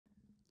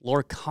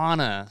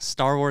Lorcana,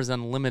 Star Wars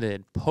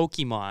Unlimited,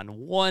 Pokemon,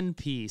 One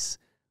Piece,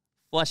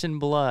 Flesh and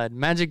Blood,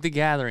 Magic the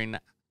Gathering.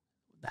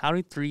 How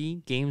do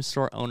 3 game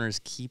store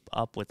owners keep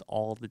up with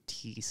all the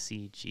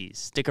TCGs?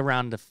 Stick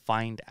around to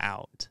find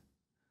out.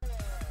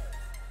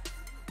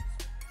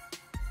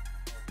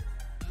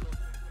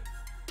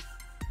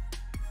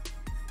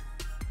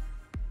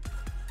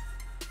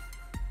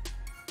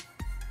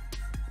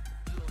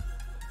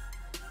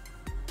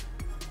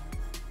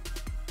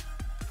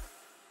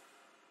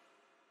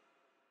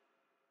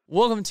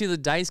 Welcome to the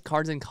Dice,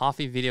 Cards, and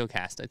Coffee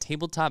VideoCast, a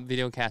tabletop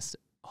videocast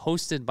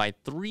hosted by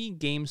 3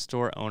 game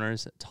store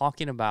owners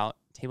talking about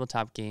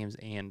tabletop games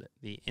and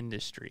the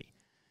industry.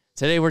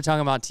 Today we're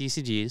talking about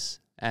TCGs.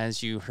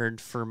 As you heard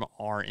from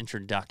our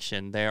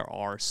introduction, there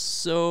are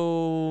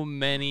so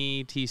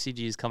many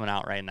TCGs coming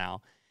out right now.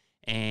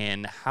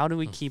 And how do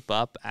we keep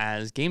up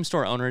as game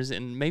store owners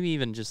and maybe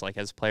even just like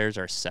as players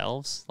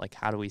ourselves? Like,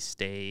 how do we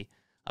stay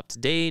up to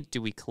date?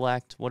 Do we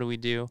collect? What do we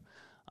do?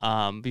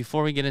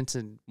 Before we get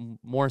into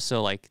more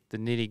so like the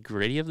nitty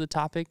gritty of the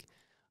topic,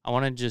 I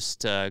want to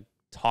just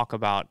talk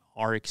about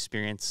our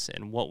experience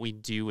and what we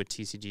do with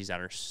TCGs at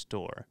our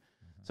store.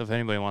 So if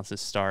anybody wants to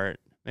start,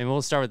 maybe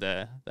we'll start with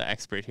the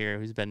expert here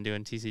who's been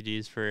doing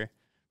TCGs for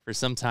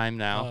some time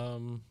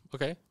now.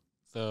 Okay.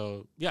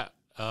 So yeah,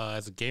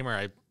 as a gamer,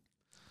 I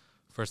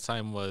first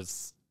time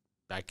was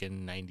back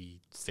in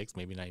 96,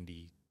 maybe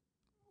 90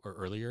 or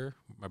earlier.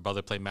 My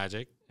brother played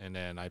Magic, and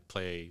then I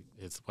play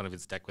one of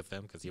his deck with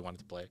him because he wanted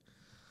to play.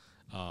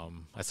 I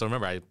still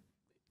remember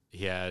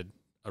he had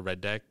a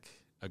red deck,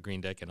 a green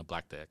deck, and a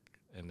black deck,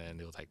 and then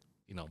it was like,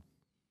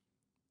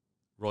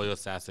 Royal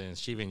Assassin,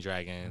 Sheeving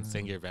Dragon,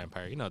 Sengir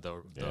Vampire,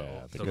 the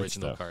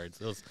original cards.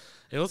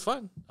 It was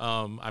fun.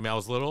 I mean, I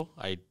was little.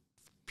 I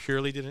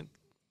purely didn't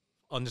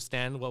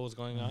understand what was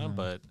going on,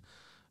 but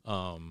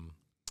I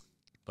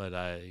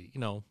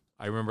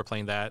remember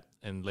playing that,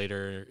 and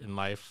later in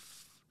life,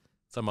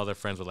 some other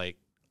friends were like,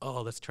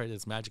 "Oh, let's try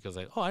this Magic." I was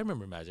like, "Oh, I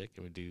remember Magic,"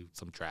 and we do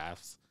some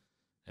drafts,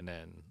 and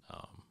then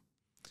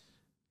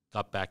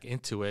got back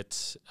into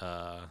it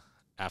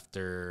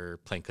after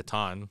playing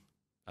Catan.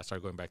 I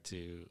started going back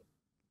to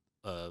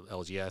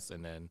LGS,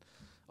 and then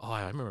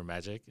I remember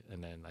Magic,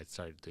 and then I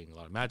started doing a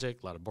lot of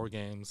Magic, a lot of board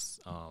games,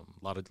 a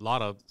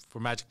lot of for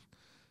Magic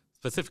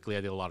specifically.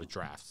 I did a lot of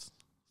drafts.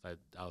 I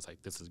was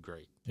like, "This is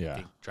great." Yeah, I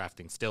think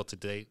drafting still to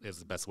date is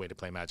the best way to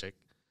play Magic.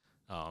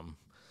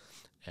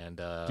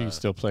 Do you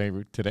still play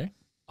today?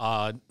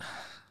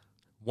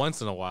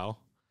 Once in a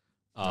while.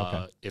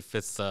 Okay. If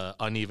it's an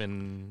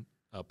uneven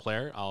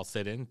player, I'll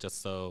sit in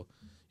just so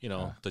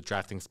the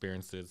drafting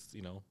experience is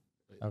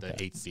the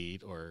 8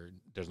 seed, or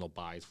there's no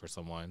buys for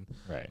someone,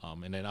 right?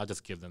 And then I'll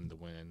just give them the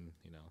win.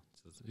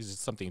 It's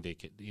just something they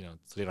could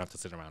so they don't have to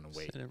sit around and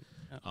wait,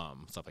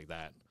 stuff like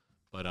that.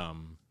 But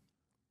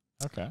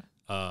okay.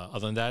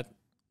 Other than that,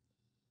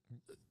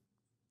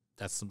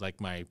 that's like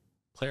my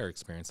player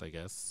experience, I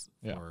guess,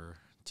 for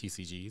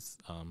TCGs.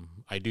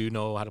 I do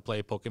know how to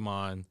play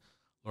Pokemon,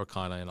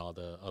 Lorcana, and all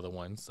the other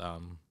ones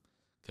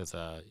because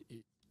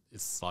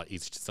it's a lot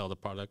easier to sell the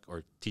product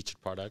or teach the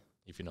product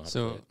if you know how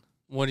to play it.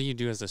 What do you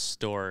do as a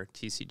store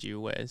TCG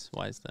wise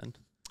then?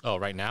 Oh,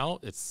 right now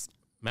it's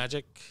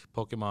Magic,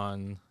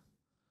 Pokemon,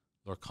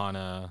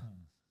 Lorcana,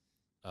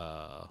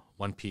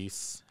 One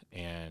Piece,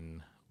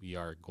 and we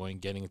are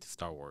getting into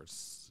Star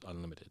Wars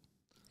Unlimited.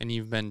 And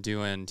you've been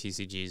doing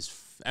TCGs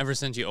ever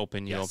since you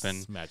opened.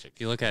 Magic.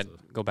 If you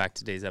go back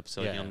to today's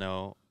episode, you'll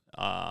know.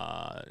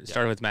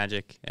 Started with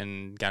Magic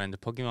and got into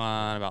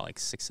Pokemon about like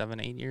 6, 7,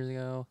 8 years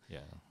ago. Yeah.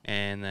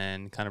 And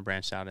then kind of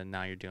branched out, and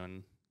now you're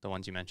doing the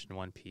ones you mentioned: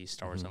 One Piece,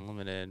 Star Wars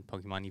Unlimited,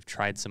 Pokemon. You've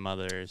tried some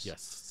others.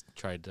 Yes.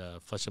 Tried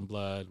Flesh and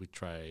Blood. We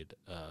tried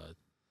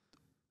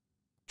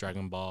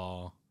Dragon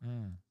Ball,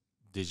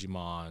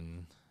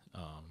 Digimon,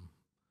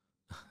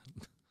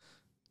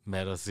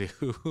 MetaZoo.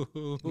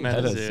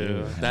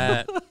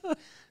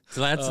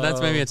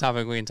 That's maybe a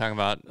topic we can talk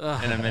about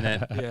in a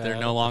minute. They're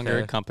no longer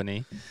a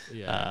company.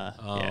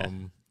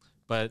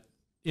 But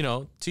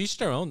to each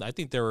their own. I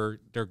think they're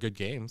good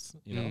games.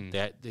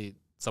 They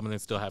some of them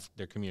still have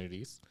their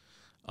communities.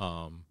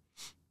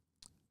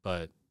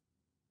 But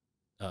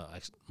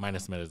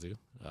minus MetaZoo.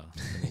 Let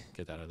me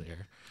get that out of the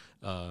air.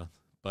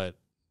 But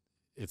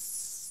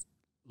it's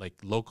like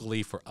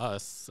locally for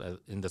us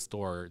in the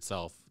store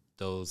itself.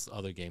 Those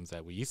other games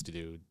that we used to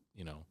do,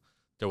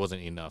 there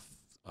wasn't enough,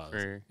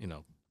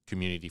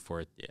 community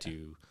for it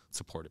to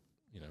support it,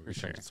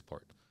 return to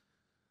support.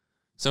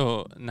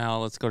 So now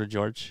let's go to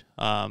George.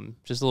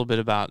 Just a little bit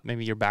about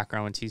maybe your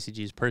background with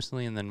TCGs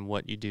personally, and then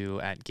what you do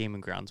at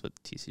Gaming Grounds with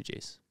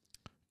TCGs.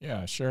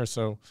 Yeah, sure.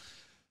 So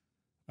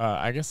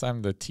I guess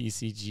I'm the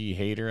TCG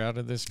hater out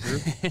of this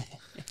group.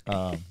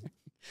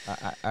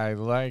 I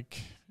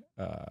like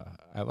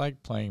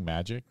playing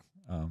Magic.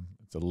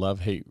 It's a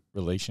love-hate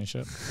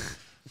relationship.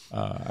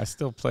 I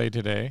still play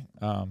today.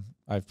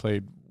 I've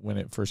played when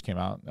it first came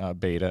out,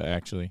 beta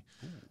actually.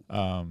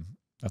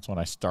 That's when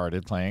I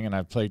started playing, and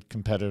I've played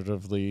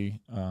competitively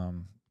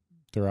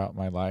throughout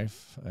my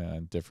life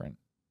and different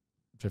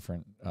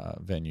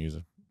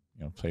venues,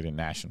 played in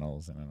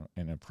nationals and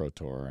in a pro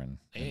tour and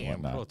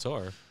whatnot. Pro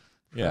tour.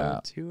 Yeah. Pro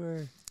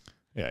tour.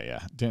 Yeah.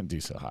 Didn't do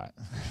so hot.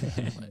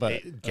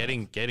 But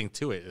getting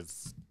to it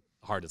is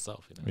hard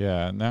itself.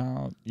 Yeah.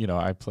 Now,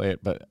 I play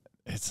it, but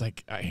it's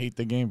like I hate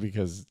the game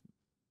because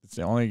it's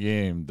the only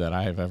game that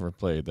I have ever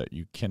played that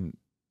you can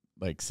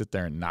like sit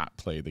there and not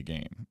play the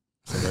game.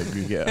 So like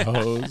you get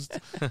hosed,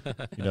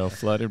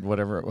 flooded,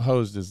 whatever.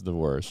 Hosed is the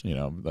worst,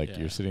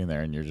 you're sitting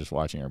there and you're just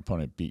watching your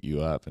opponent beat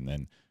you up, and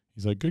then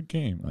he's like, "Good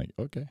game." I'm like,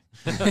 okay,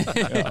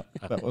 yeah,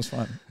 that was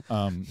fun.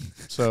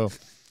 So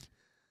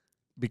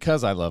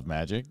because I love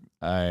Magic,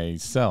 I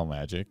sell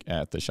Magic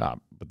at the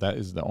shop, but that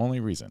is the only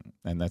reason,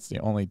 and that's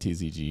the only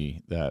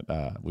TCG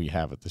that we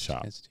have at the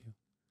shop.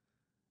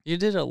 You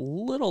did a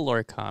little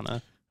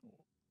Lorcana.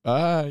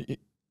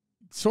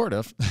 Sort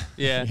of.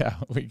 Yeah. Yeah.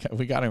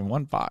 We got in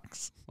one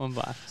box.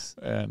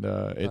 And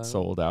it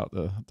sold out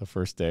the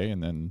first day,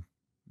 and then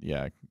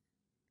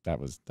that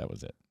was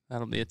it.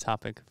 That'll be a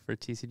topic for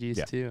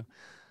TCGs too.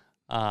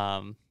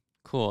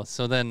 Cool.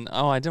 So then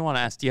I didn't want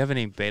to ask, do you have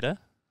any beta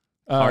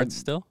cards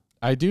still?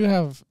 I do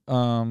have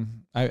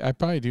I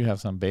probably do have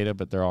some beta,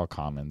 but they're all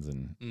commons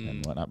and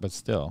whatnot, but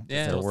still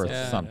they're worth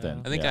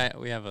something. I think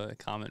we have a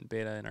common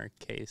beta in our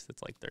case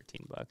that's like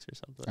 $13 or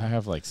something. I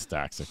have like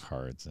stacks of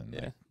cards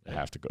and I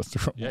have to go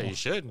through them. Yeah, you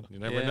should. You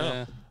never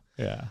know.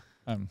 Yeah.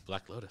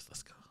 Black Lotus,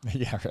 let's go.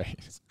 Yeah,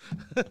 right.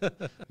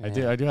 I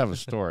do have a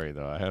story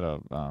though. I had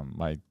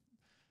my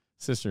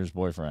sister's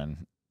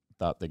boyfriend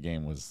thought the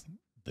game was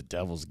the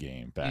devil's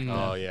game back then.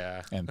 Oh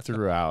yeah. And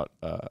threw out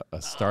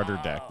a starter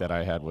deck that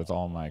I had with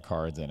all my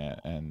cards in it,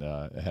 and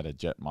it had a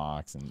Jet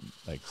Mox and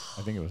like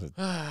I think it was a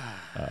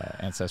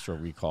Ancestral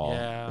Recall.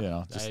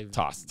 Yeah. Just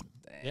tossed,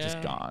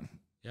 just gone.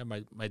 Yeah,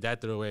 my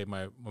dad threw away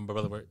my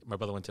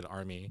brother went to the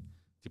army,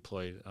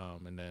 deployed,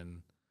 and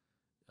then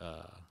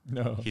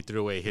he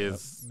threw away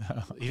his.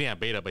 No. He didn't have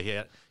beta, but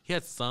he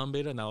had some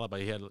beta, not a lot,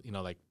 but he had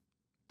like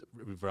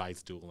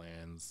revised dual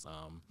lands.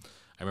 I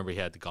remember he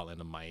had the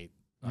Gauntlet of Might.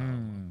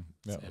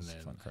 That was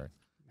a fun card.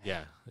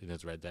 Yeah, in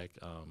his red deck.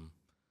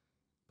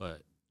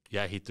 But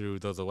yeah, he threw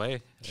those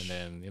away, and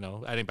then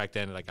I think back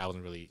then like I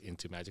wasn't really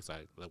into Magic, so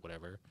I like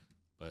whatever.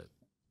 But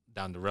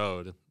down the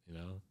road,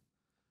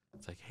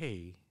 it's like,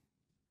 hey,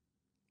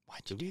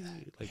 why'd you do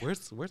that? Like,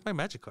 where's my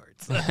Magic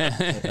cards?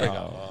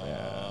 Yeah.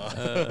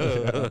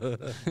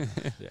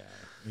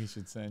 You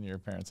should send your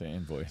parents an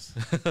invoice.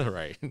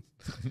 Right.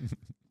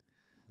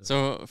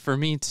 So for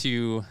me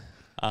too,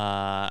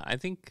 I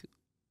think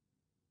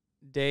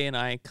Day and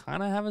I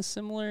kind of have a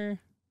similar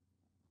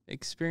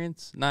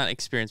not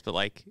experience, but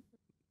like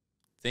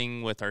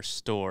thing with our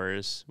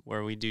stores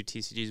where we do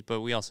TCGs,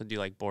 but we also do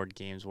like board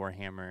games,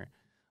 Warhammer,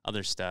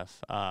 other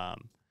stuff.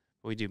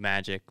 We do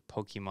Magic,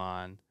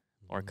 Pokemon,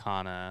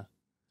 Lorcana.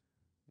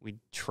 We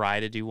try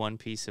to do One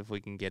Piece if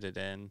we can get it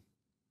in.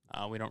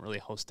 We don't really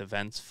host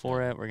events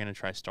for it. We're going to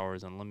try Star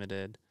Wars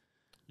Unlimited.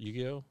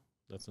 Yu-Gi-Oh?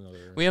 That's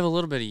another. We have a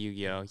little bit of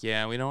Yu-Gi-Oh.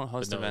 Yeah, we don't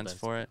host events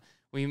for it.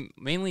 We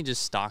mainly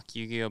just stock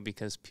Yu-Gi-Oh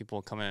because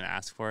people come in and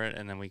ask for it,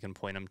 and then we can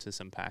point them to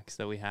some packs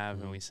that we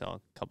have, and we sell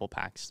a couple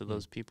packs to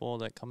those people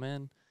that come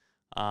in.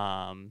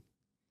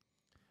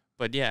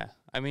 But yeah,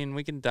 I mean,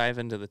 we can dive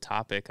into the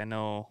topic. I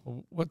know.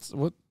 What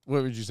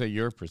would you say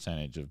your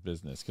percentage of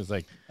business? Because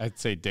like I'd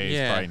say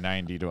Dave's probably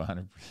 90 to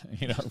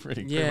 100%.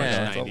 Pretty much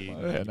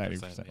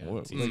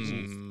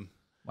 90%.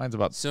 Mine's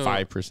about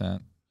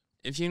 5%.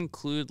 If you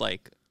include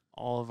like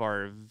all of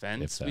our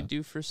events we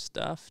do for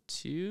stuff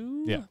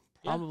too,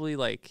 probably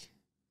about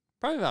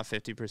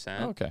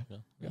 50%. Okay.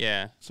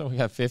 Yeah. So we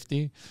have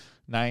 50,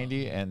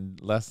 90, and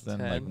less than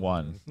 10. Like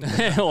 1.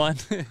 1.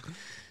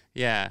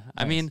 Yeah. Nice.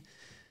 I mean,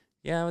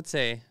 I would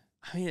say,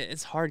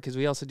 it's hard because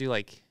we also do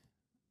like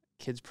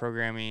kids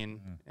programming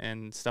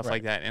and stuff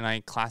like that. And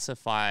I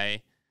classify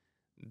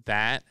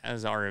that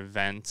as our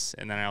events.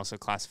 And then I also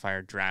classify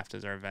our draft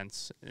as our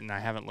events. And I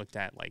haven't looked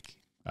at like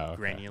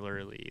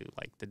granularly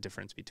like the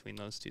difference between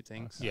those two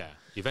things. Yeah.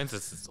 Events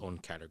is its own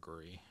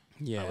category.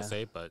 Yeah. I would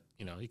say, but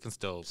you can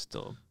still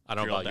I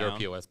don't know about your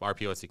POS, but our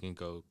POS you can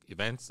go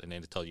events and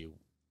then to tell you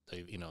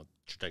the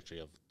trajectory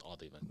of all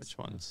the events. Which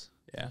ones?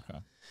 Yeah. Okay.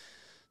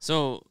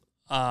 So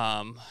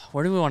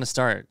where do we want to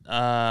start?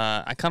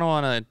 I kind of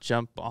want to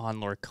jump on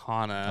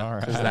Lorcana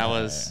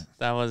because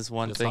that was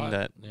one thing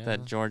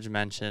that George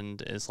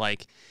mentioned is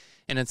like,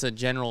 and it's a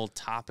general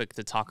topic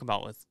to talk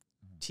about with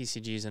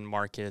TCGs and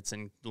markets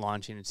and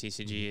launching a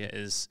TCG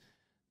is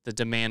the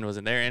demand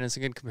wasn't there. And it's a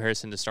good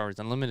comparison to Star Wars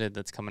Unlimited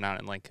that's coming out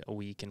in like a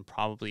week and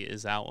probably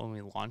is out when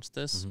we launch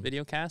this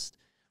video cast,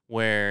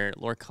 where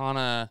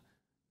Lorcana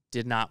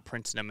did not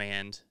print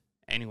demand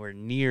anywhere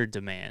near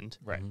demand.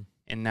 Right.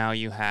 And now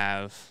you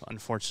have,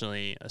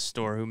 unfortunately, a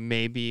store who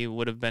maybe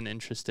would have been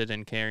interested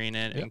in carrying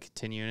it and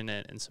continuing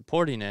it and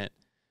supporting it,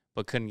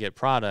 but couldn't get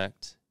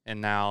product. And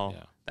now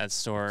that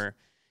store,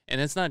 and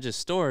it's not just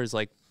stores,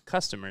 like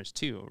customers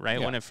too, right?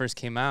 Yeah. When it first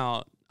came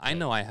out, I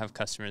know I have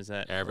customers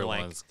that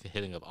everyone's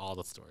hitting up all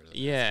the stores.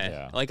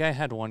 Like I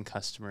had one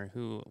customer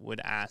who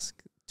would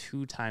ask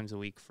 2 times a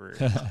week for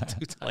 2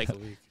 times a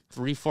week.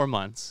 3-4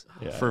 months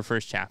for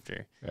first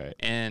chapter. Right.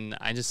 And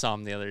I just saw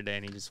him the other day,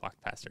 and he just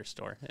walked past our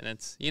store. And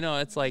it's,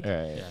 it's like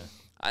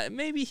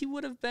maybe he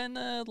would have been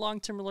a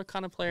long-term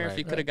Lorcana player if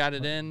he could have got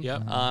it in.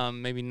 Yep.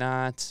 Maybe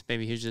not.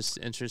 Maybe he was just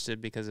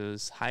interested because it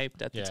was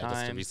hyped at the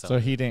time. So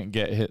he didn't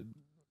get hit.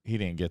 He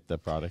didn't get the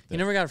product. He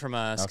never got it from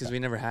us because we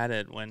never had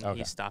it when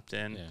he stopped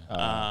in.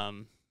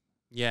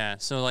 Yeah.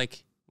 So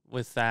like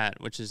with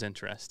that, which is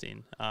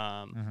interesting.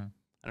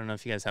 I don't know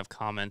if you guys have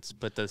comments,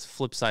 but the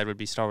flip side would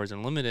be Star Wars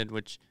Unlimited,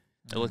 which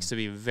it looks to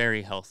be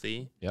very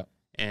healthy. Yep.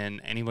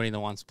 And anybody that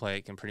wants to play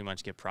it can pretty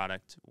much get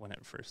product when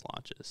it first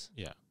launches.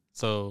 Yeah.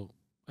 So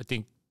I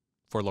think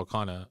for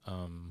Lorcana,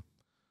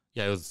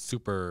 it was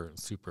super,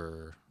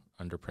 super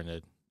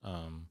underprinted.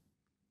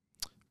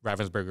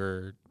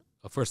 Ravensburger,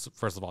 first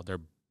of all, they're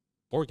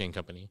board game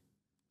company,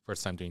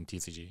 first time doing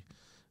TCG.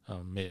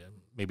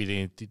 Maybe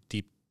they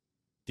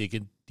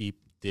didn't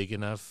dig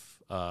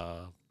enough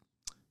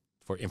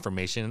for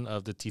information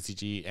of the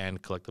TCG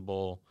and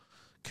collectible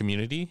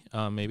community,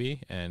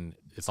 maybe. And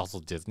it's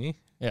also Disney.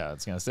 Yeah, I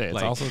was gonna say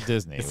it's also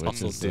Disney, it's which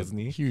also is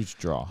Disney. A huge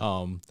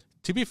draw.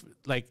 To be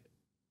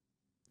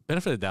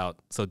benefit of the doubt,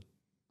 so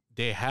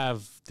they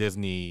have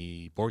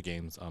Disney board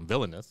games,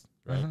 Villainous,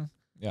 right?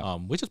 Yeah.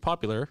 Which is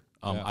popular.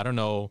 I don't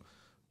know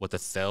what the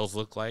sales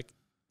look like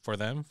for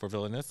them for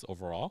Villainous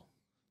overall.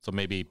 So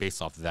maybe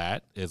based off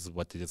that is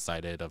what they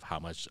decided of how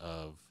much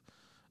of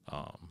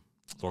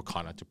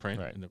Lorcana to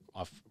print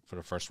for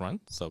the first run.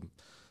 So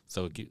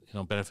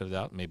benefit of the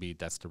doubt, maybe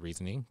that's the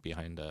reasoning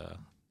behind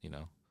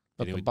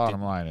But the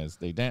bottom line is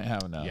they didn't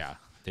have enough. Yeah,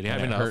 they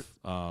didn't have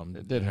enough.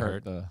 It did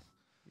hurt the.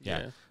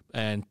 Yeah.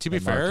 And to be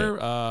fair,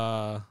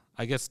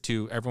 I guess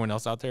to everyone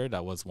else out there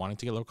that was wanting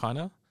to get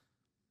Lorcana,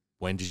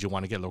 when did you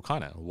want to get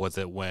Lorcana? Was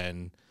it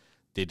when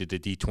they did the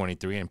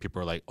D23 and people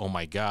were like, oh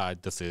my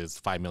God, this is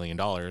 $5 million.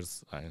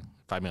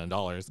 $5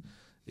 million.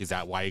 Is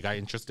that why you got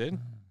interested?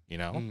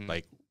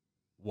 Like,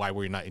 why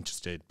were you not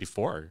interested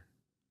before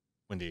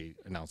when they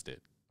announced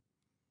it?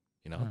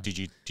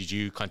 Did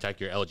you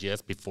contact your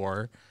LGS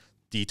before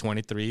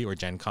D23 or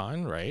Gen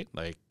Con, right?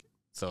 Like,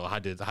 so how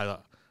does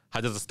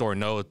the store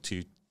know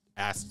to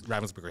ask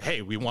Ravensburger,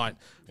 hey, we want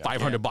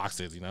 500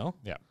 boxes,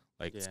 Yeah.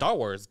 Star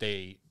Wars,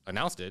 they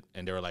announced it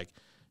and they were like,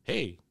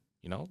 hey,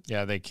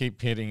 Yeah, they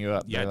keep hitting you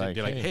up. Yeah,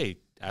 they're like, hey,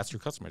 ask your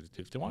customers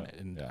if they want it.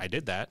 And I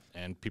did that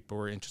and people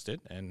were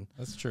interested. And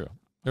that's true.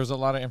 There's a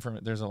lot of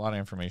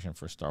information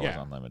for Star Wars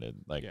Unlimited.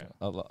 Like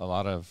a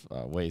lot of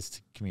ways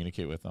to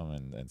communicate with them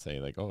and say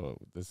like, oh,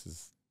 this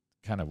is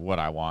kind of what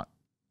I want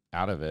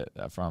out of it.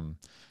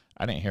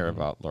 I didn't hear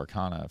about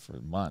Lorcana for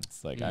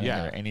months. Like I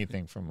didn't hear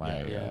anything from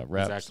my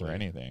reps or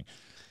anything.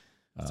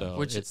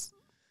 So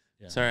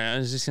sorry, I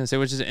was just gonna say,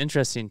 which is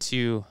interesting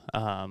too.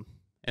 And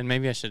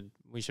maybe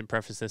we should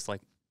preface this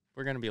like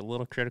we're gonna be a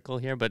little critical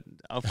here, but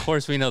of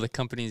course we know the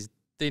companies,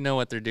 they know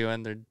what they're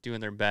doing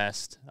their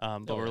best.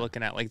 But we're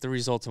looking at like the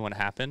results and what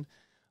happened.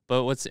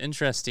 But what's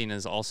interesting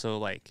is also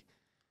like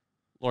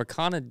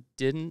Lorcana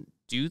didn't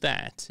do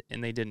that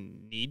and they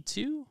didn't need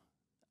to.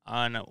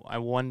 I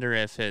wonder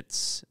if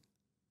it's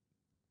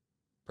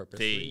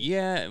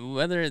purposely.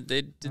 Whether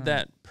they did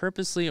that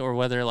purposely or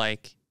whether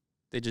like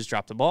they just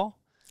dropped the ball.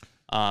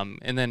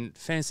 And then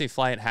Fantasy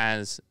Flight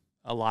has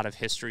a lot of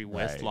history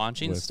with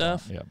launching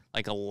stuff,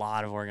 like a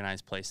lot of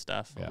organized play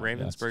stuff. Yeah,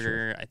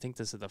 Ravensburger, I think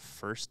this is the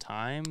first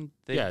time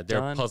they're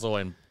puzzle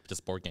and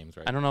just board games,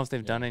 right? I don't know if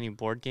they've done any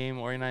board game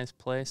organized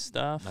play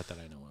stuff. Not that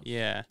I know of.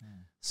 Yeah.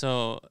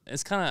 So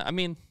it's kind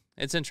of,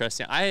 it's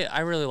interesting. I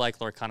really like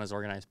Lorcana's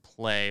organized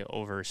play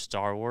over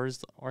Star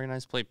Wars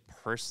organized play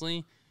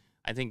personally.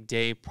 I think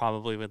Dave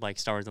probably would like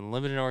Star Wars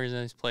Unlimited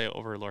organized play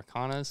over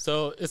Lorcana's.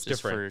 So it's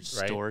different, for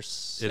right? store's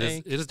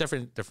sake. It is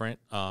different.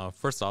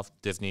 First off,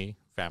 Disney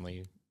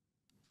family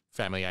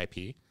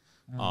IP.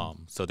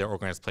 So their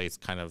organized play is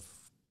kind of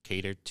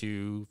catered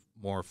to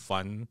more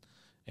fun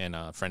and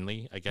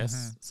friendly, I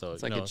guess. So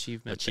it's like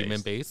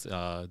achievement based.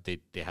 They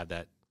have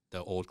the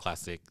old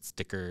classic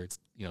stickers,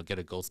 get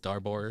a gold star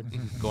board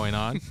going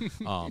on.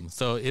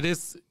 So it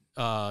is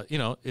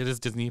it is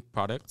Disney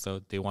product,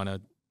 so they want to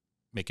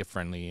make it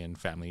friendly and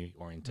family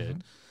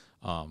oriented.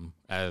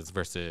 As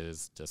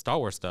versus the Star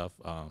Wars stuff,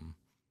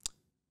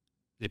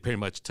 they pretty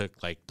much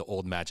took like the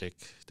old Magic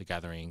the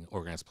Gathering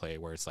organized play,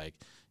 where it's like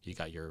you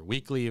got your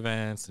weekly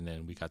events, and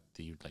then we got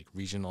the like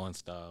regional and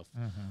stuff.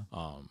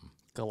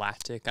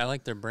 Galactic. I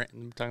like their brand.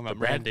 I'm talking about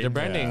branding. Their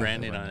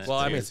branding on it.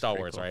 Well, too. Star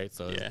Wars, cool. Right?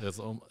 So I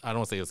don't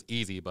want to say it was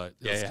easy, but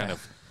it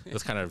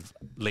was kind of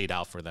laid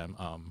out for them.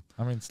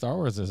 Star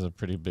Wars is a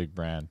pretty big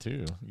brand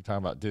too. You talk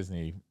about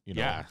Disney,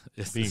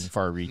 being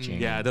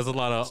far-reaching. Yeah, there's a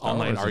lot of Star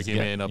online Wars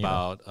argument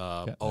about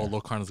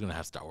Lorcana's going to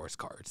have Star Wars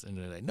cards, and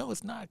they're like, no,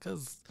 it's not,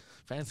 because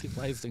Fantasy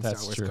Flight's doing Star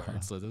Wars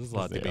cards. So there's a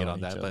lot of debate on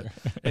that.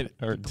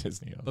 But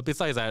Disney. But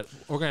besides that,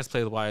 organized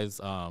play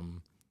wise,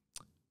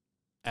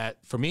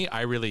 for me,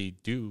 I really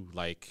do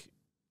like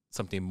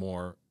something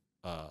more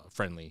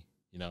friendly.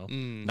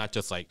 Not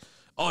just like,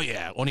 oh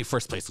yeah, only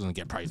first place is gonna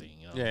get pricing.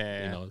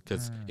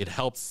 Because it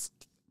helps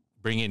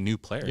bring in new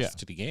players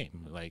to the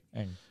game. Like,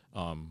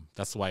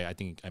 that's why I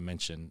think I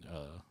mentioned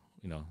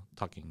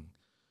talking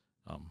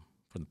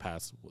from the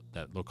past,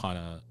 that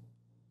Lorcana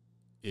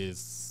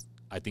is,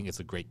 I think it's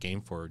a great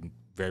game for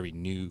very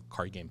new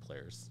card game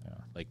players. Yeah.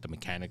 Like the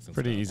mechanics and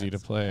pretty stuff. easy to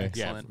play.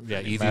 Excellent.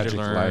 Yeah, easy Magic to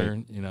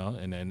learn,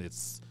 Light. and then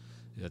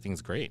I think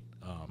it's great.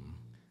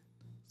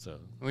 So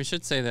we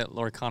should say that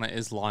Lorcana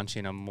is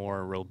launching a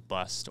more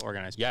robust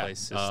organized play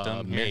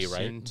system May, here right?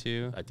 soon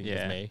too. I think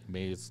it's May.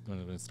 May is when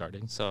it's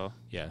starting. So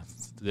yeah,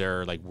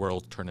 their like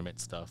world tournament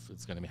stuff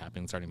is going to be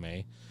happening starting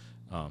May.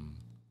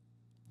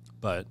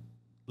 But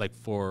like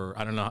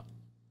I don't know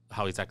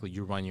how exactly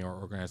you run your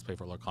organized play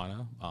for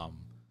Lorcana.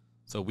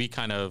 So we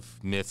kind of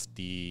missed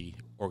the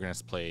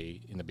organized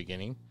play in the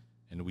beginning,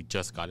 and we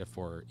just got it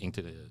for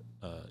Into the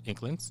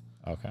Inklings.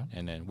 Okay.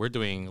 And then we're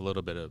doing a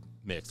little bit of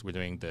mix. We're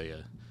doing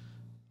the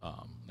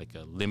like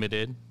a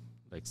limited,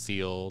 like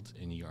sealed,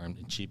 and you earn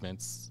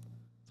achievements,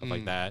 stuff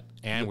like that.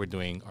 And we're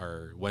doing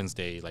our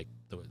Wednesday, like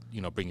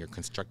bring your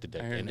constructed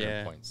deck and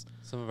earn points.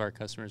 Some of our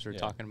customers were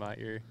talking about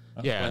your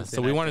Wednesday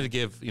so we wanted to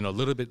give a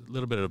little bit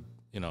of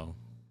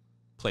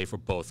play for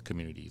both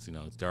communities.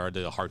 There are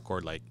the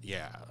hardcore like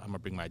I'm gonna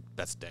bring my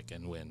best deck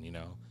and win.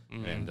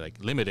 And like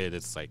limited,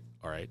 it's like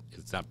all right,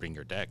 it's not bring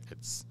your deck,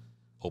 it's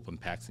open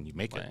packs and you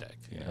make a deck.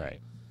 Right.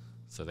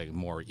 So like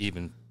more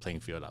even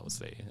playing field, I would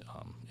say,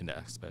 in that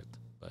aspect.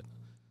 But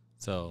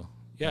so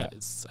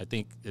I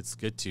think it's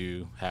good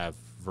to have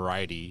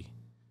variety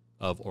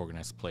of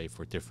organized play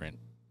for different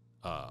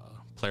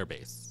player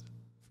base.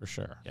 For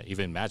sure. Yeah,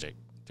 even Magic,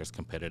 there's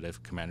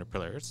competitive Commander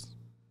players.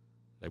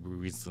 Like we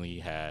recently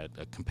had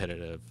a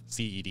competitive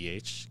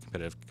CEDH,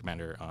 competitive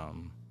Commander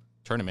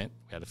tournament.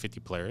 We had 50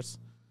 players.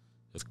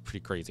 It was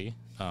pretty crazy.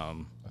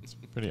 That's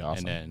pretty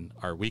awesome. And then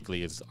our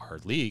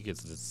league is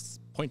this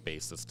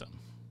point-based system.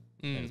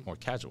 And it's more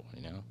casual,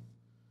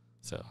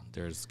 So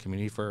there's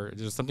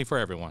something for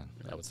everyone,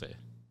 I would say.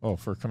 Oh,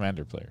 for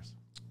Commander players.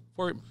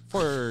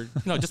 For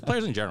just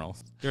players in general.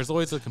 There's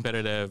always the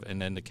competitive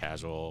and then the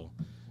casual.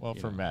 Well,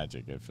 for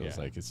Magic, it feels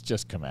like it's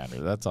just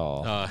Commander. That's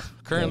all.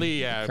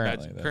 Currently,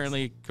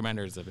 currently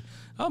Commander is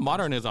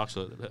Modern is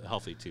actually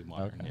healthy too.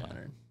 Modern, okay.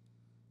 Modern.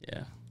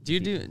 Yeah. Do you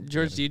do,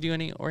 George? Do you do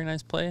any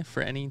organized play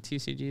for any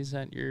TCGs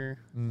at your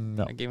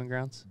Gaming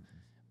Grounds?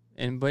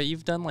 But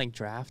you've done like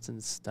drafts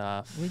and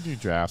stuff. We do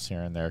drafts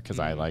here and there because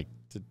I like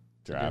to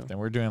draft, and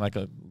we're doing like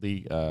a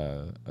league,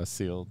 a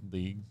sealed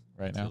league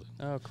right now.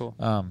 Oh, cool.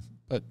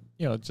 But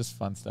just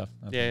fun stuff.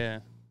 Yeah.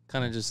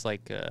 Kind of just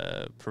like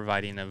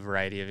providing a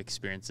variety of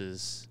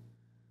experiences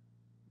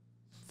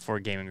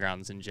for Gaming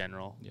Grounds in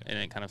general, and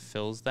it kind of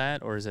fills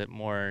that, or is it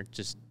more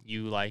just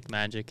you like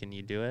Magic and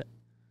you do it?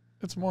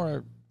 It's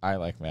more I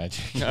like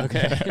Magic.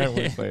 Okay, and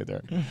we play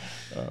there.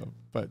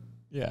 But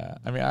yeah,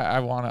 I mean,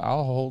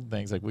 I'll hold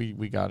things like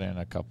we got in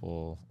a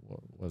couple. What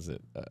was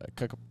it?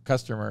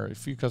 A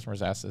few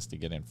customers asked us to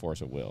get in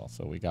Force of Will,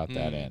 so we got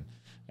that in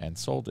and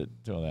sold it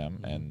to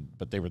them,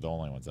 but they were the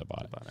only ones that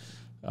bought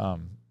it.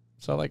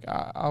 So like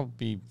I'll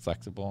be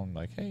flexible and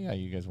like, hey, yeah,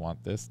 you guys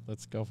want this?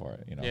 Let's go for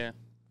it. Yeah.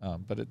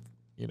 But it,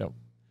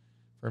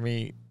 for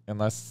me,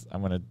 unless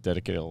I'm going to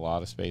dedicate a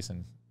lot of space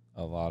and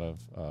a lot of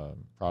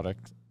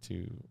product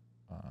to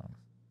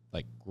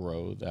like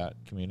grow that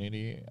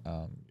community,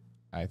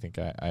 I think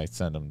I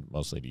send them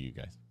mostly to you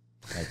guys.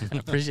 I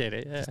appreciate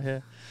it.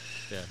 Yeah.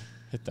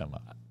 Hit them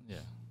up.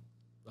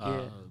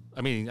 Yeah.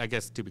 I mean, I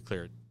guess to be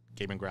clear,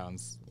 Gaming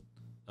Grounds,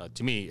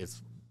 to me,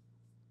 is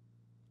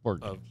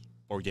board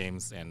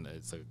games, and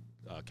it's a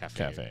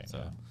cafe. So,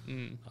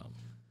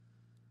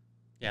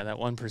 that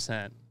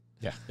 1%.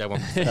 Yeah, that 1%.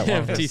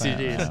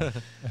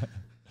 TCGs.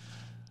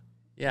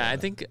 Yeah,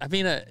 I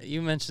mean,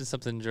 you mentioned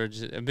something,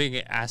 George. A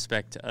big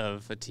aspect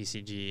of a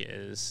TCG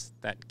is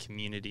that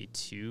community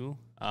too.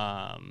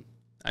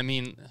 I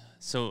mean,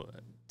 so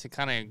to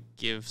kind of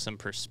give some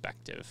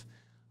perspective,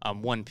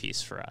 One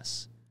Piece for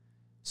us,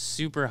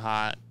 super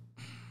hot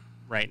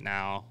right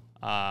now.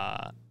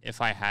 If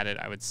I had it,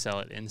 I would sell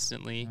it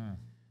instantly.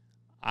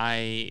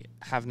 I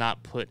have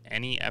not put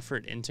any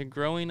effort into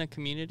growing a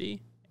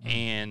community,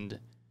 and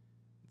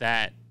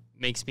that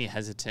makes me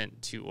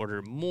hesitant to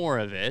order more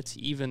of it,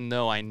 even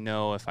though I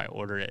know if I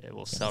order it, it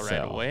will sell right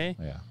away.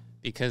 Yeah.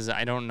 Because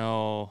I don't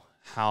know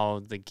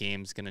how the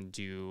game's going to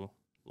do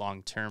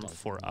long term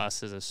for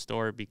us as a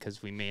store,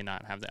 because we may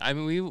not have that. I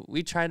mean,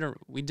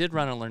 we did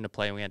run a Learn to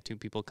Play, and we had 2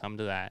 people come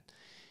to that.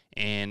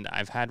 And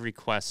I've had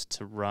requests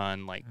to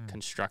run like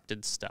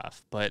constructed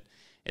stuff, but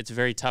it's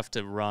very tough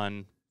to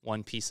run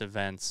One Piece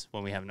events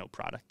when we have no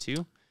product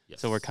too.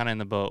 Yes. So we're kind of in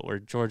the boat where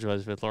George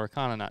was with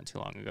Lorcana not too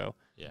long ago.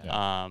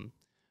 Yeah.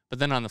 But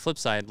then on the flip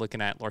side,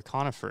 looking at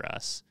Lorcana for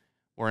us,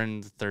 we're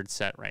in the 3rd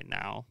set right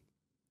now.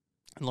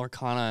 And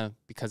Lorcana,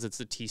 because it's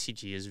a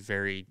TCG, is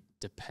very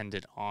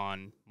dependent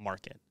on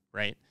market,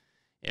 right?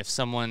 If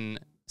someone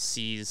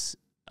sees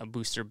a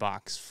booster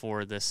box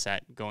for this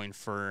set going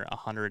for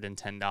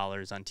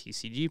 $110 on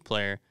TCG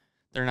Player,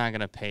 they're not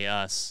going to pay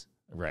us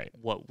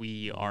what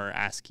we are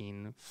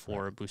asking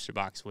for a booster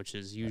box, which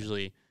is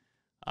usually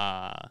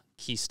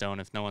Keystone.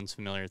 If no one's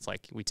familiar, it's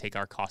like we take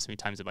our cost and we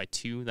times it by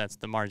 2. That's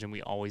the margin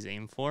we always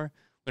aim for.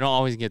 We We don't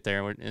always get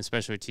there,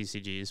 especially with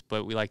TCGs,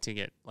 but we like to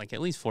get like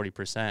at least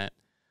 40%.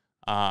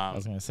 I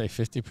was gonna say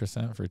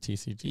 50% for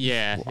TCG.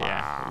 Yeah, Wow.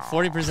 yeah.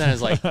 40%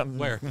 is like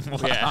Where?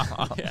 yeah.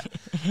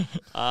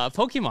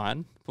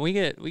 Pokemon, we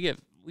get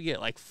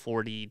like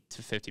 40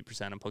 to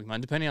 50% of Pokemon,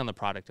 depending on the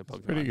product of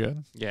Pokemon. Pretty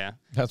good. Yeah.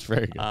 That's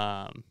very good.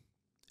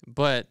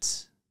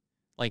 But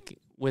like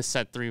with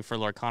set 3 for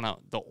Lorcana,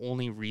 the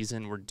only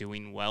reason we're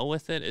doing well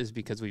with it is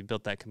because we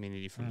built that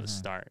community from the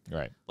start.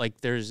 Right. Like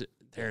there's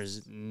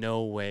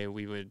no way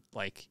we would,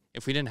 like,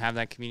 if we didn't have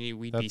that community,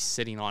 we'd be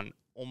sitting on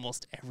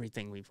almost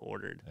everything we've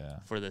ordered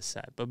for this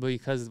set. But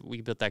because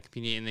we built that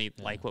community and they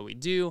like what we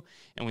do,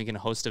 and we can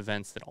host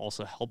events that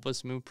also help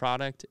us move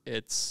product,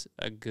 it's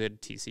a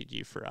good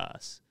TCG for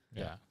us.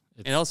 Yeah.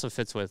 It also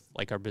fits with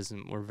like our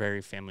business. We're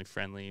very family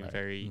friendly,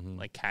 very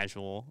like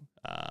casual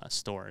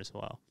store as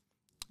well.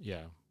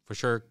 Yeah, for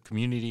sure.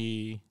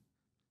 Community,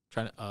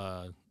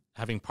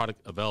 having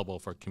product available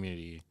for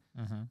community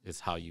is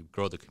how you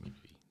grow the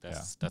community.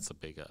 That's a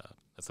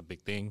big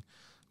thing.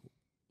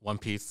 One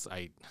Piece,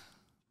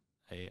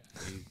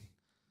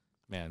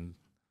 Bandai.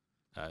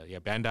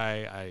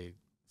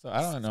 So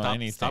I don't know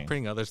anything. Stop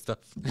printing other stuff.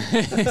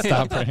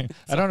 Stop printing.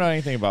 I don't know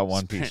anything about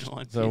One Piece.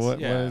 So what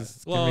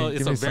was? Well,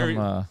 it's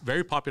a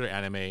very popular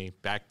anime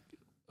back.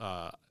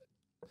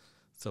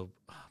 So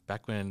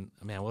back when,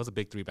 what was the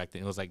big three back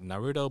then? It was like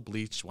Naruto,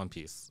 Bleach, One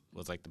Piece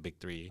was like the big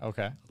three.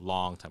 Okay.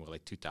 Long time ago,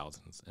 like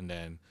 2000s, and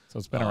then. So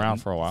it's been around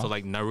for a while. So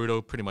like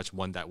Naruto pretty much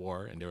won that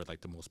war, and they were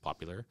like the most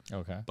popular.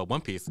 Okay. But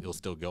One Piece, it was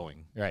still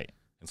going. Right.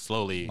 And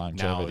slowly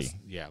longevity.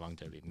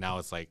 Longevity. Now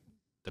it's like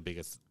the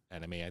biggest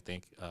anime, I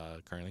think,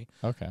 currently.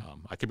 Okay.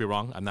 I could be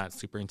wrong. I'm not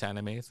super into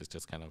animes. It's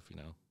just kind of,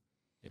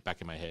 back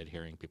in my head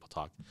hearing people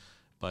talk.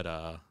 But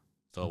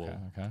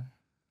okay.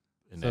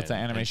 So then, it's an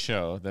anime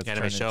show. That's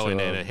anime show, and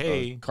then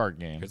a card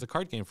game. Here's a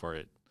card game for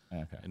it.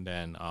 Okay. And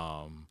then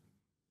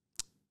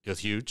it was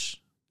huge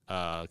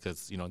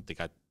because they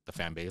got the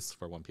fan base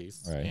for One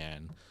Piece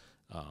and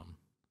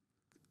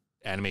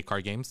anime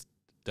card games.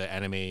 The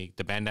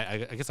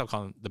Bandai, I guess I'll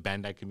call them the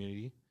Bandai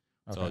community.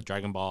 Okay. So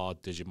Dragon Ball,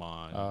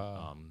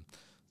 Digimon,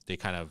 they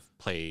kind of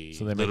play.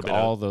 So they make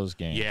all those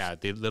games. Yeah,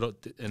 then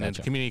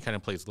the community kind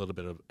of plays a little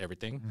bit of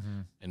everything.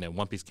 And then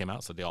One Piece came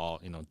out, so they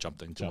all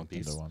jumped into One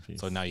Piece.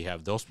 So now you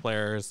have those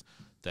players,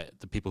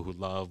 the people who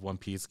love One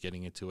Piece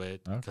getting into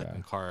it,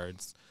 collecting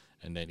cards,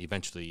 and then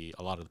eventually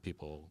a lot of the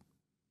people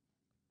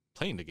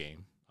playing the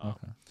game.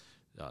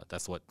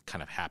 That's what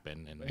kind of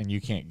happened. And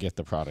you can't get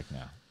the product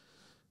now.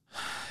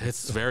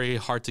 It's very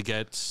hard to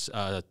get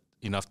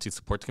enough to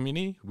support the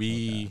community.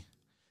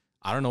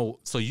 I don't know.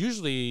 So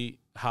usually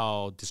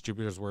how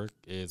distributors work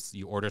is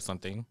you order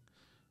something,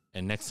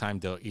 and next time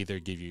they'll either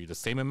give you the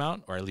same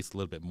amount or at least a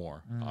little bit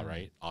more, all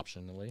right,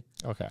 optionally.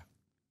 Okay.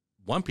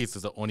 One Piece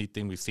is the only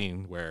thing we've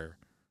seen where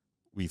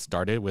we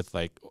started with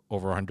like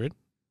over 100,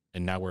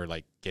 and now we're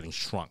like getting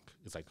shrunk.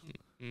 It's like,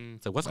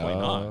 so what's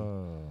going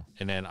on?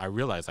 And then I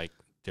realized like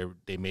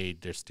they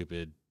made their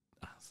stupid,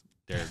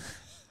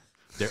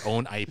 their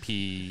own IP.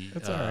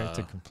 It's all right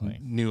to complain.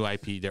 New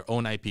IP, their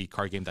own IP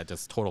card game that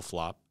just total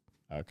flop.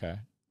 Okay.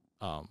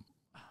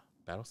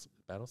 Battle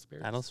Spirits?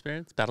 Battle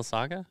Spirits? Battle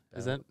Saga?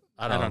 Is that?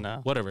 I don't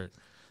know. Whatever.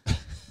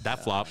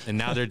 That flopped. And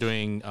now they're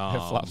doing. It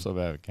flopped so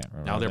bad I can't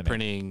remember. Now they're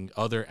printing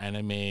other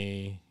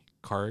anime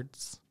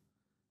cards.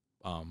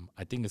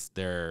 I think it's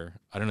their.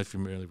 I don't know if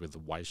you're familiar with the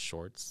Wise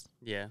Shorts.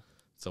 Yeah.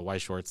 So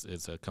Wise Shorts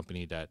is a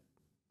company that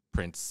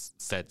prints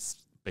sets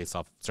based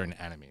off certain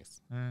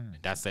animes. And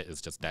that set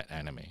is just that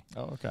anime.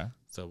 Oh, okay.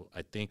 So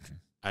I think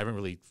I haven't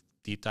really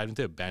deep dived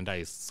into it.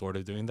 Bandai is sort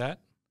of doing that,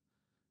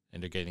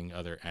 and they're getting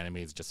other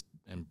animes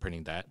and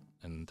printing that,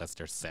 and that's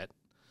their set.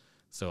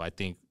 So I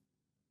think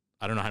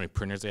I don't know how many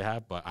printers they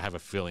have, but I have a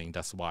feeling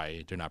that's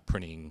why they're not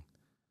printing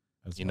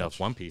enough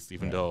One Piece,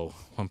 even though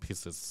One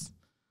Piece is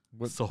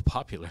so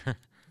popular.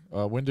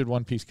 When did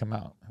One Piece come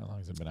out? How long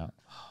has it been out?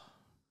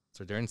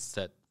 So they're in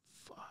set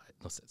 5.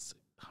 No, set 6.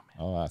 Oh,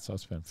 man. Oh, so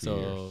it's been a few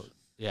years.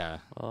 Yeah.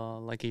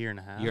 Like a year and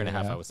a half. Year and a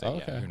half, I would say. Oh,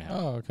 okay. Yeah, year and a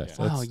half. Oh, okay. Yeah.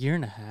 So wow, a year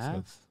and a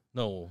half?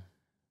 No.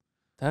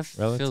 That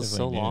feels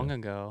so long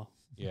ago.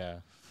 Yeah.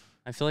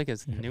 I feel like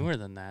it's newer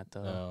than that,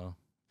 though. No.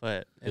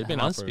 But it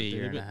must be a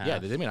year and a half. Yeah,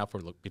 they've been out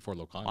before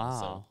Lorcana.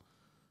 Wow.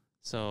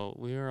 So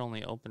we were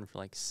only open for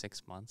like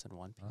 6 months and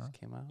One Piece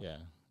came out? Yeah,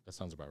 that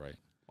sounds about right.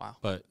 Wow.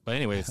 But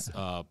anyways,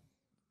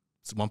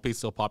 One Piece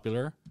still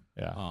popular.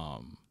 Yeah.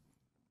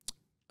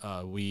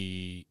 I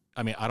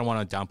don't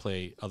want to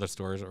downplay other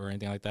stores or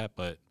anything like that,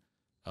 but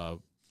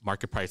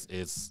market price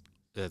it's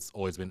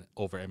always been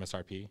over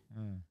MSRP.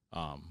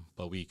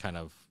 But we kind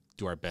of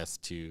do our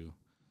best to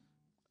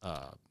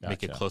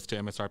make it close to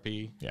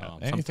MSRP. Yeah.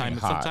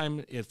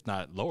 Sometimes if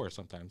not lower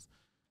sometimes.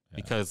 Yeah.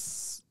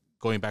 Because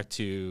going back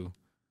to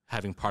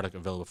having product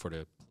available for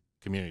the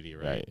community,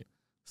 right?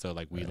 So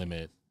like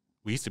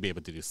we used to be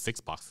able to do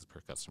 6 boxes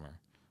per customer,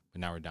 but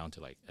now we're down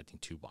to like I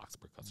think 2 boxes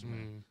per customer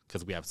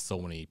because we have so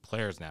many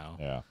players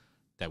now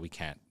that we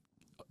can't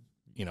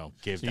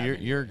give. So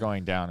you're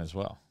going down as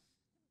well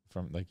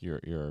from like your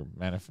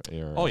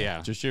Oh,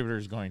 yeah. distributor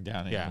is going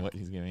down, and Yeah. what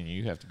he's giving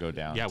you have to go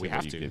down. Yeah, to we what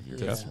have you to. give your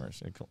Yeah.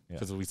 customers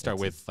Because we start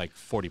with like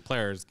 40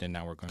 players, then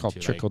now we're going called to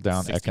trickle-down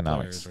like 60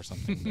 economics. players or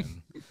something.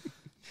 Then.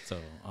 So,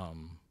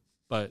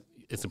 but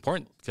it's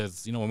important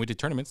because when we do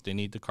tournaments, they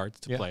need the cards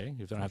to Yeah, play.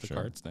 If they don't have the sure.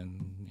 cards,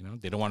 then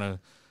they don't want to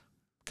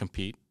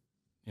compete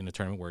in a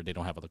tournament where they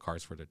don't have all the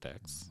cards for their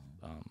decks.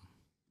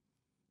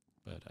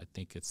 But I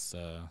think it's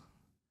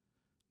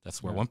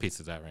that's where Yeah. One Piece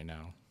is at right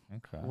now.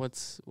 Okay.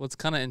 What's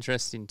kind of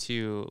interesting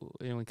too,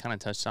 and we kind of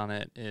touched on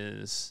it,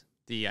 is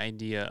the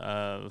idea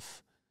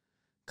of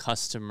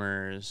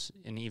customers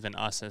and even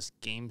us as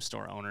game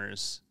store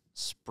owners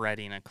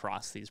spreading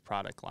across these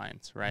product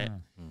lines, right?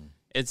 Mm.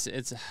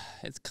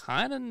 It's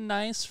kind of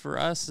nice for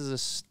us as a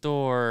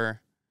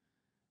store,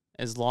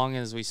 as long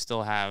as we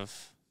still have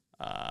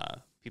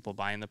people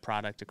buying the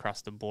product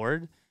across the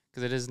board,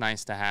 because it is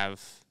nice to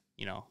have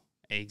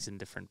eggs in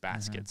different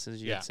baskets,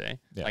 as you would say.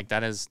 Yeah. Like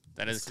that is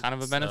kind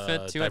of a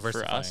benefit to it for us.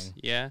 diversifying.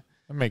 Yeah.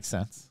 That makes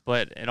sense.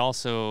 But it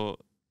also,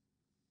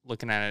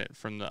 looking at it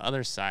from the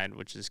other side,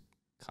 which is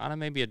kind of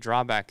maybe a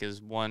drawback,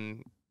 is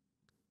one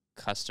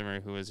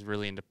customer who is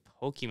really into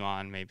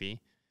Pokemon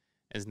maybe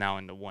is now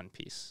into One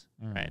Piece,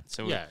 right?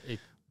 So Yeah,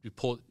 you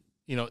pull.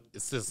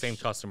 It's the same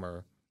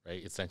customer,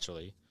 right?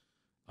 Essentially,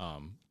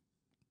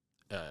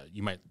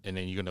 you might, and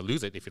then you're going to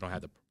lose it if you don't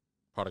have the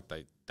product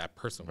that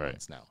person Right.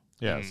 wants now.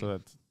 Yeah, so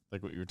that's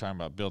like what you were talking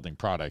about, building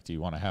product. You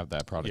want to have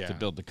that product to Yeah.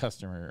 build the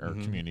customer or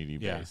community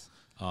Yeah. base.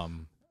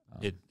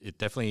 It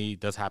definitely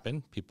does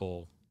happen.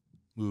 People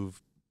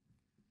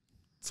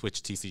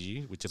switch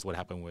TCG, which is what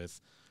happened with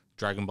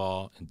Dragon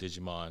Ball and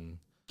Digimon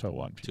To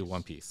One Piece. to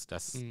One Piece.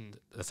 That's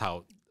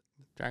how.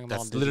 Dragon Ball,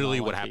 That's Digimon, literally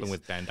One what happened Piece.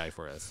 with Bandai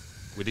for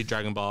us. We did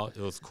Dragon Ball. It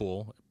was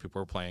cool.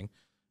 People were playing.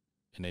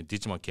 And then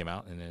Digimon came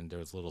out, and then there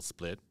was a little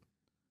split.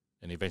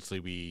 And eventually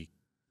we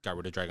got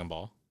rid of Dragon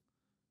Ball.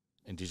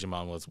 And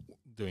Digimon was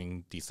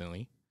doing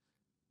decently.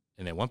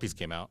 And then One Piece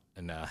came out,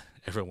 and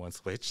everyone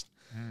switched.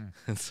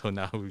 And so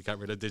now we got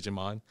rid of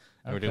Digimon,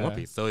 and we're doing One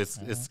Okay. Piece. So it's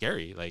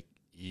scary. Like,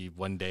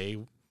 one day,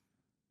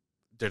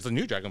 there's a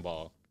new Dragon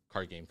Ball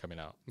card game coming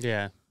out.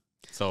 Yeah.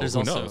 So There's who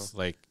also- knows?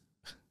 Like,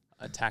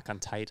 Attack on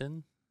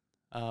Titan,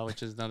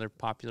 which is another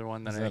popular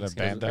one that Is I that think a is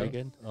gonna be very Bandai?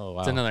 good. oh, wow.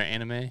 It's another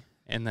anime.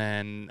 And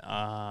then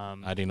I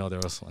didn't know there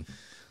was one.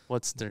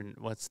 what's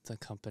the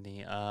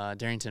company?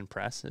 Darrington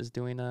Press is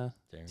doing a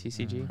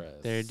TCG. Press.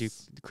 They do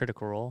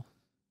Critical Role.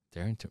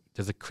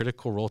 Does a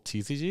Critical Role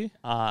TCG?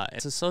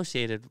 It's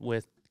associated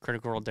with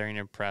Critical Role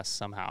Darrington Press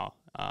somehow.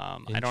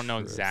 I don't know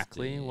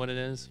exactly what it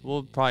is.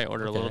 We'll probably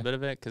order a little Okay. bit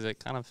of it because it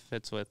kind of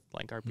fits with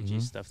like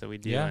RPG stuff that we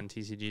do Yeah. in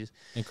TCGs.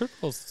 And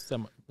Critical's,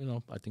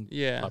 I think,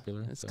 Yeah,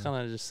 popular. it's so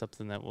kind of just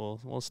something that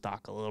we'll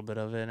stock a little bit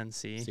of it and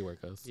see. see where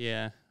it goes.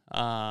 Yeah.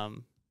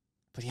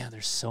 But yeah,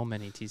 there's so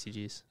many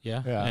TCGs.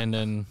 Yeah. Yeah. And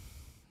then,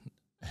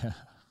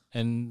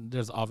 and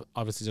there's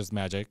obviously just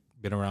Magic,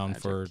 been around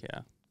for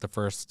yeah. the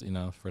first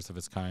of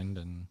its kind.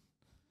 And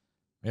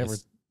Yeah,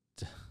 it's-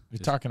 we're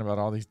talking about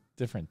all these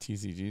different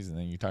TCGs, and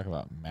then you talk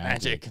about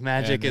Magic.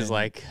 Magic And is then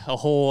like a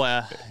whole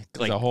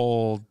there's a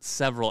whole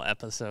several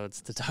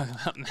episodes to talk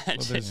about Magic.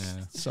 well, there's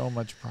Yeah. so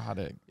much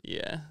product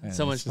Yeah, And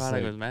so it's much just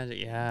product like with Magic.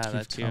 Yeah, keeps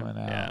that too. coming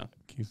out. Yeah,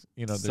 Keeps,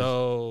 there's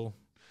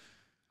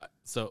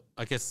so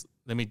I guess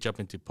let me jump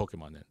into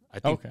Pokemon then.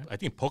 Okay. I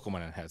think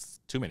Pokemon has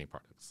too many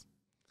products.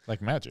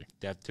 like Magic.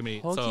 They have too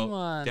many. So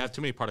Pokemon. they have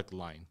too many product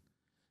line.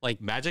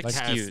 like Magic Like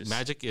SKUs.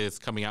 Magic is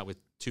coming out with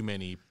too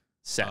many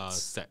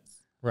sets. sets.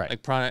 Right.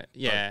 Like product.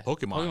 Yeah,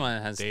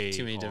 Pokemon, has they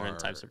too many different are-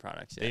 types of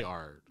products. Yeah. They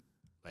are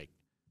like,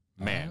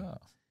 man, Oh.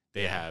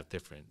 they have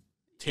different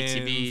tins,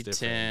 TCB, different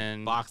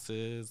tin.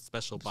 boxes,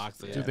 special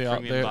boxes. Yeah, Do they all,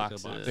 premium they're-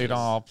 boxes. they don't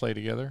all play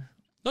together?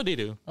 No, they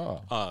do.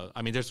 Oh.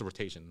 I mean, there's a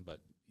rotation, but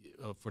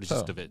for the So,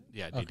 gist of it,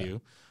 yeah, they okay.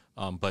 do.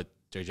 But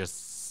there's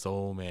just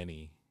so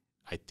many.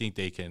 I think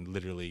they can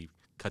literally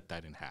cut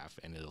that in half,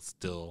 and it'll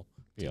still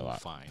Be a do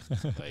lot. fine.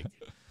 Like,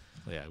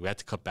 yeah, we had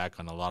to cut back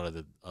on a lot of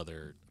the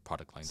other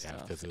product lines they have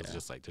Stuff, because it was yeah.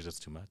 just like there's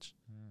just too much.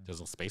 There's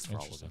no space for all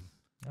of Interesting.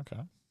 them.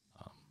 Okay.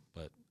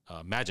 But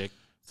Magic.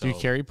 Do you so-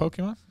 carry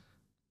Pokemon?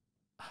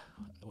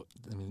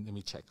 Let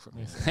me check for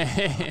me.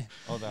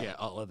 All that. Yeah,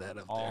 all of that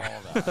up All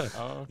there. that.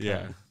 Oh, okay.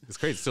 Yeah, it's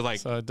crazy. So like,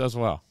 So it does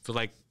well.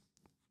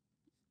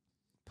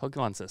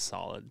 Pokemon's a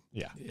solid.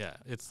 Yeah. yeah,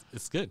 it's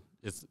good.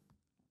 It's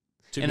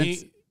to And me.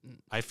 it's-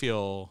 I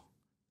feel.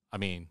 I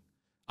mean,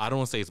 I don't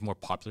want to say it's more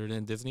popular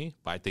than Disney,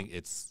 but I think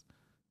it's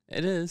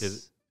It is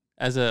Is-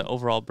 as a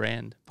overall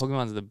brand.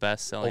 Pokemon's the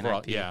best selling Overall,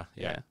 IP.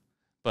 yeah.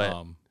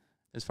 But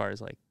as far as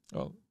like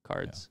Oh,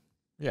 cards,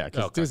 yeah,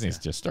 because Okay, Disney's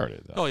yeah. just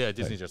started. Though. oh yeah,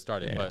 Disney just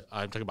started, yeah. but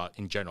I'm talking about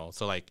in general.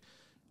 So like,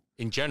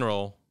 in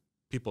general,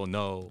 people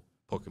know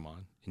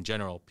Pokemon. In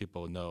general,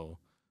 people know,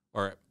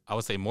 or I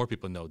would say more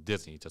people know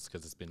Disney just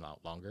because it's been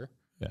out longer.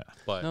 Yeah.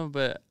 But no,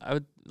 but I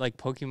would like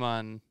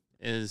Pokemon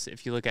is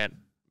if you look at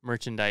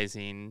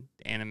merchandising,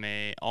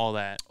 anime, all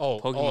that.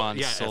 Pokemon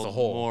yeah, as a sold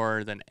whole.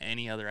 more than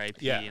any other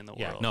IP in the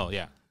world. No,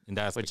 yeah, and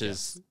that's which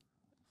is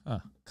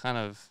kind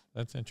of.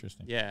 That's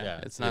interesting. Yeah,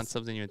 it's not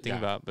something you would think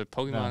about, but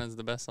Pokemon is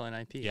the best-selling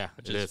IP. Yeah,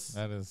 which it is.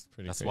 That is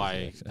pretty. That's crazy, why.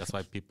 actually. That's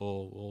why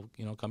people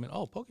will come in.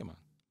 Oh, Pokemon.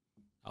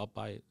 I'll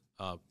buy.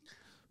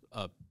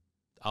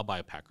 I'll buy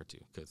a pack or two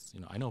because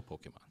I know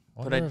Pokemon.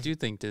 But I do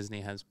think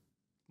Disney has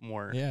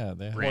more. Yeah,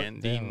 they have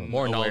branding,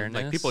 More known.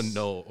 awareness Like people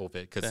know of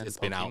it because than it's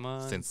been out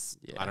Pokemon. since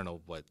I don't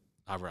know what.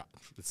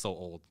 It's so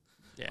old.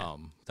 Yeah.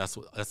 That's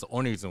the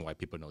only reason why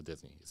people know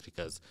Disney is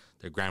because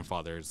their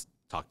grandfathers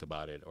talked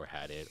about it or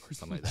had it or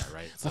something like that,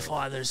 right? My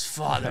father's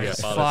father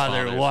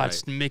fathers,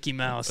 watched Mickey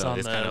Mouse So on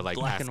it's the kind of like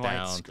black and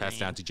white screen. passed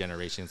down to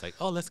generations. Like,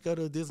 oh, let's go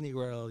to Disney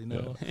World.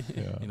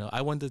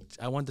 I won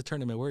the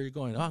tournament. Where are you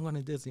going? Oh, I'm going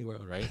to Disney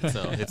World, right?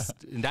 So it's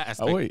in that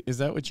aspect. Oh wait, is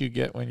that what you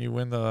get when you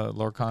win the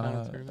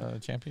Lorcana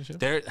championship?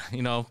 There,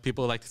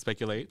 people like to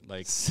speculate.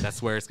 Like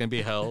that's where it's going to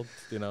be held.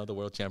 The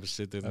World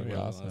Championship, Disney World,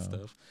 awesome. all that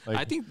stuff. Like,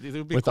 I think it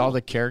would be with cool. all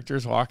the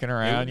characters walking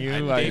around I you.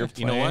 think, While you're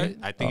you know what? playing.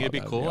 I think it'd be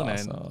that'd cool,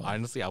 awesome. and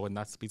honestly, I would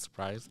not be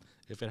surprised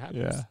if it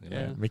happens.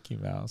 Yeah, Mickey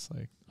Mouse.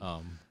 Like,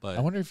 but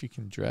I wonder if you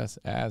can dress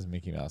as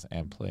Mickey Mouse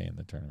and play in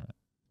the tournament.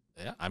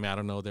 yeah, I mean, I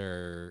don't know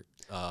their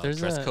There's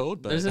dress a-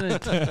 code, but There's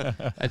an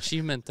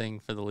achievement thing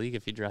for the league.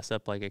 If you dress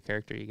up like a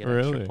character, you get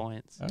Really? extra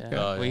points. Okay.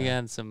 Yeah. Oh, We yeah.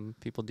 had some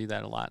people do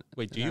that a lot.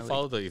 wait, do in you our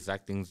follow league. the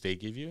exact things they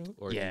give you,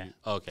 or Yeah.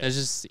 Okay. It's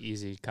just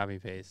easy copy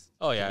paste.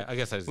 Oh yeah, I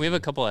guess I just We have a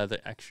couple other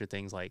extra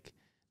things like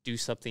do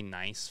something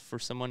nice for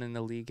someone in the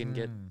league and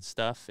get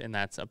stuff, and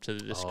that's up to the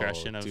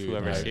discretion of dude,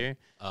 whoever's right. here.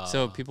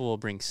 So people will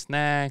bring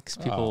snacks.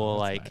 People will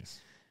like, nice.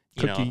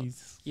 you know,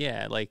 Cookies.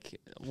 yeah, like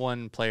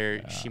one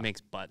player, she Yeah. makes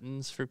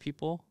buttons for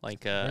people.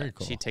 Like Very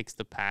cool. she takes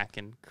the pack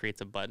and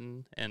creates a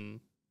button, and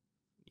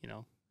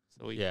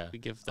so we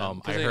give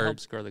them. I 'cause it heard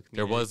helps grow the community.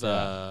 there was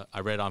I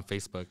read on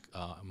Facebook.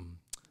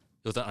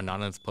 It was an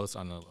anonymous post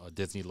on a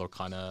Disney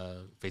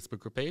Lorcana Facebook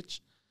group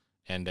page,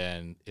 and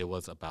then it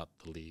was about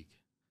the league.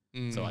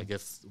 So I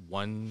guess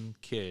one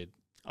kid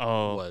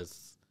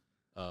was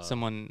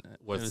someone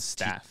was was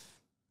staff.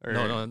 Or,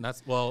 no,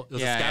 that's it was a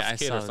yeah, staff I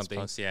kid saw or this something.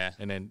 post, yeah.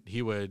 And then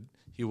he would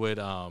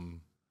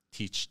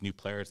teach new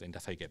players, and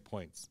that's how you get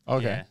points.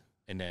 Okay. Yeah.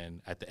 And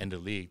then at the end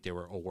of the league, they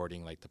were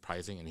awarding like the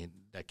prizing, and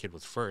that kid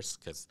was first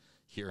because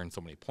he earned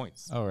so many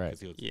points. Oh, right. 'Cause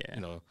he was, Yeah.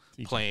 Teaching.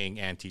 playing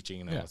and teaching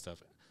and all Yeah. that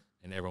stuff.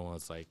 And everyone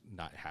was like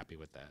not happy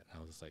with that. I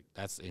was just like,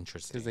 that's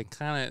interesting. Because they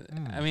kind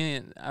of, I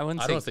mean, I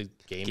wouldn't I say don't say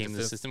game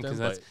the system because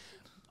but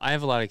I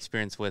have a lot of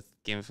experience with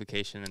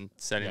gamification and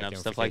setting up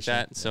stuff like gamification,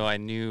 that. So I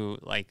knew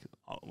like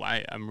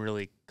I'm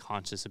really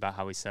conscious about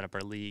how we set up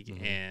our league,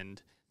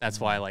 and that's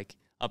why like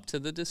up to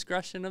the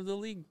discretion of the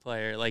league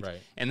player. Like,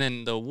 Right. and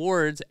then the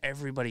awards,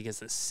 everybody gets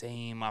the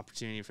same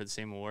opportunity for the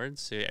same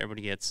awards. So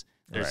everybody gets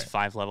there's Right.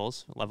 5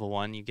 levels. Level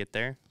 1, you get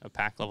there. A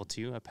pack. Level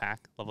 2, a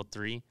pack. Level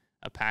 3,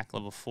 a pack.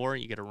 Level 4,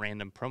 you get a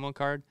random promo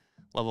card.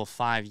 Level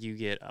 5, you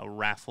get a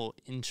raffle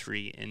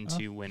entry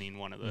into winning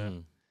one of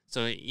the.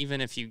 So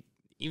even if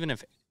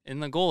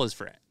and the goal is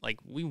for like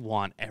we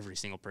want every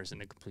single person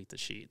to complete the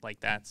sheet. Like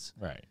that's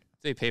Right.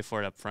 they pay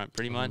for it up front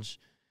pretty much,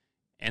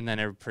 and then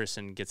every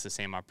person gets the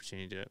same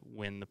opportunity to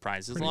win the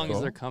prize as Pretty long as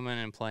cool. they're coming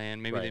and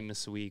playing. Maybe they Right.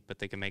 miss a week, but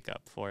they can make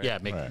up for it. yeah,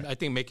 Right. I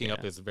think making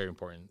up Yeah. is very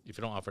important. If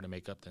you don't offer to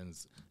make up, then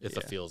it's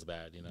a feels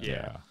bad,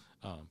 Yeah.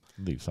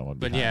 Leave someone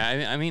But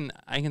behind. yeah, I mean,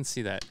 I can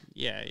see that.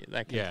 Yeah,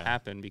 that can Yeah.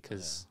 happen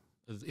because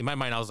In my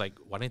mind, I was like,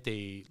 why didn't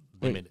they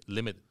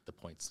limit the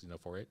points,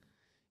 for it?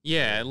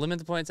 limit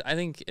the points. I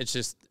think it's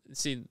just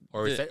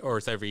Or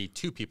it's every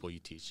 2 people you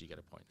teach, you get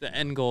a point. the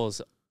end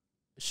goals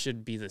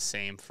should be the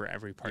same for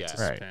every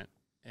participant,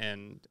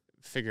 and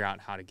figure out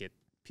how to get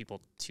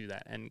people to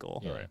that end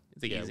goal. Yeah. Right.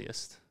 The Yeah.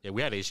 easiest. Yeah,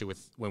 we had an issue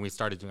with when we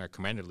started doing our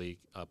Commander League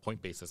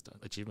point-based system,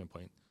 achievement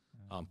point.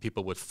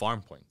 People would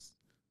farm points.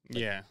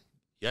 Yeah.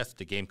 Yes,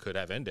 the game could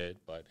have ended,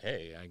 but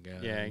hey, I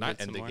can Yeah, not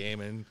get end some the more. game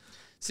and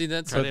See,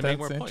 that's try to But make that's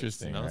more points.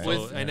 interesting, right? So,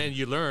 With- and then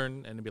you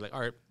learn and be like, all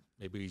right,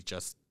 maybe we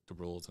adjust the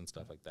rules and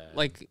stuff like that.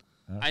 like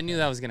I knew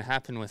that was going to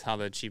happen with how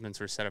the achievements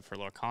were set up for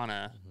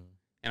Lorcana,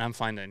 and I'm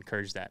fine to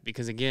encourage that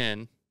because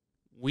again,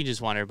 we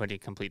just want everybody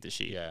to complete the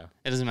sheet. yeah,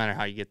 It doesn't matter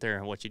how you get there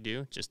and what you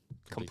do, just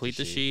complete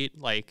the sheet.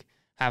 Like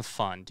have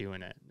fun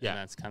doing it. Yeah. And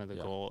that's kind of the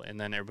goal, and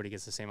then everybody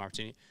gets the same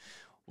opportunity.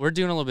 We're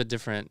doing a little bit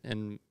different,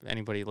 and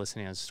anybody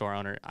listening as a store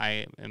owner,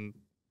 I am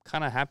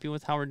kind of happy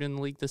with how we're doing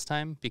the league this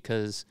time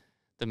because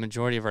the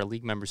majority of our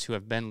league members who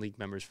have been league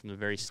members from the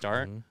very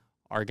start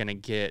are going to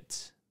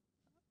get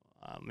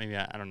maybe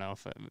I don't know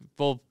if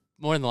well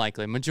more than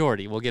likely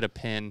majority will get a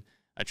pin,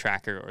 a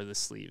tracker, or the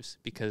sleeves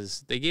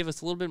because they gave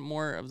us a little bit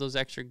more of those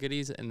extra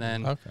goodies, and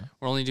then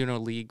we're only doing a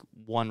league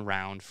 1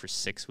 round for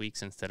 6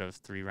 weeks instead of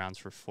 3 rounds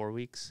for 4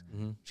 weeks,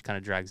 which kind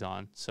of drags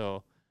on.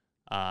 So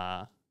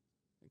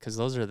because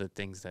those are the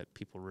things that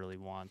people really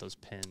want, those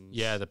pins.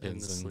 Yeah, the and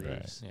pins the and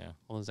sleeves. yeah,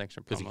 All those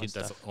extra because promo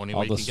that's stuff. the only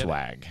all way the you can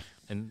swag. get it.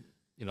 And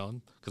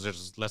because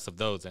there's less of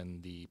those than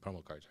the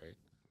promo cards, right?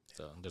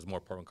 So there's more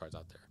promo cards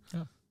out there.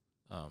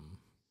 Yeah.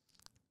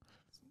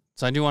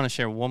 So I do want to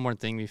share one more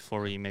thing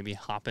before we maybe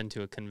hop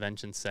into a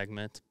convention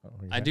segment. Oh,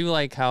 I do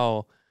like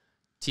how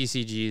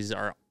TCGs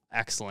are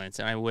excellent,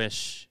 and I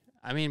wish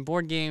I mean,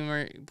 board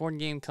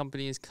game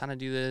companies kind of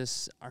do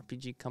this.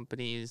 RPG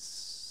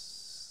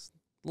companies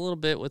a little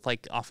bit with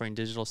like offering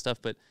digital stuff,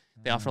 but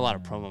they offer a lot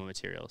of promo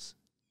materials.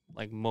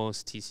 Like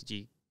most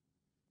TCG,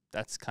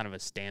 that's kind of a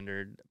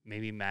standard.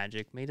 Maybe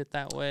Magic made it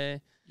that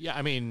way. Yeah,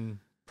 I mean,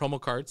 promo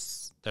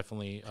cards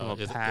definitely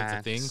is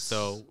a thing.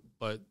 So,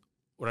 but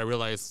what I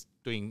realized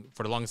doing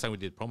for the longest time we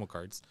did promo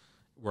cards,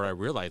 where I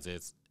realized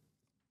is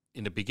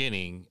in the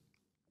beginning,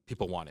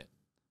 people want it.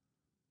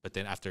 But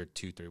then after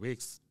 2-3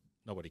 weeks,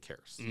 nobody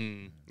cares.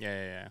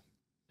 Yeah.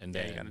 And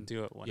then you got to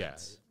do it when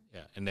it's...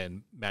 Yeah. And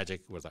then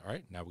Magic was like, all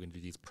right, now we're going to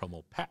do these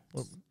promo packs.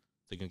 So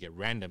you can get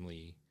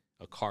randomly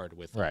a card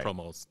with a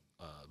promo's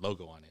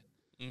logo on it.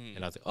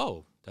 And I was like,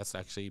 oh, that's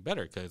actually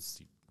better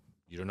because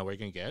you don't know what you're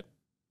going to get.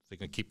 So you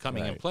can keep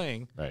coming and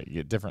playing. Right. You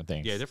get different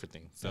things. Yeah, different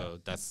things. So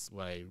that's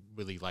what I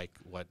really like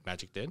what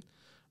Magic did,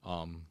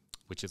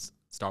 which is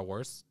Star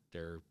Wars.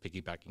 They're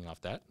piggybacking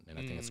off that, and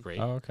I think it's great.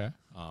 Oh, okay.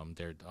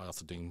 They're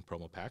also doing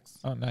promo packs.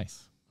 Oh,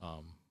 nice.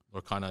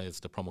 Lorcana is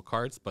the promo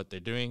cards, but they're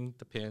doing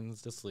the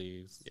pins, the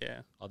sleeves,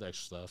 all the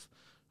extra stuff.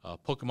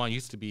 Pokemon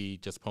used to be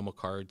just promo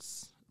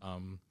cards,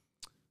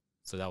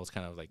 so that was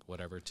kind of like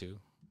whatever too.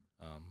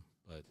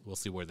 But we'll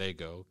see where they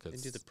go. They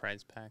do the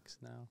prize packs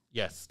now.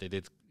 Yes, they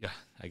did. Yeah,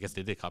 I guess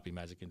they did copy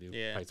Magic and do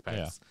prize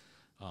packs.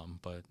 Yeah.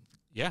 But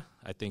yeah,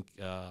 I think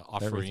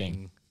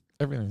offering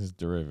everything is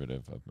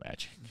derivative of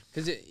Magic.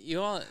 Because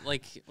you all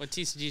like what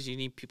TCGs, you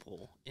need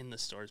people in the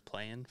stores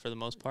playing for the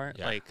most part.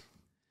 Yeah. Like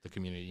the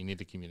community, you need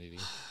the community.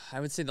 I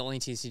would say the only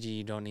TCG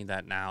you don't need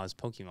that now is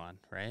Pokemon,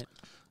 right?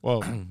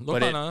 Well,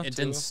 but it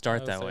didn't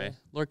start that way.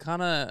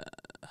 Lorcana,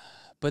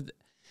 but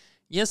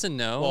yes and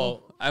no.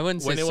 Well, I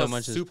wouldn't say so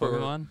much as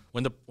Pokemon.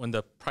 When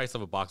the price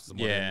of a box is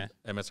more than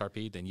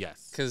MSRP, then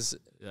yes. Because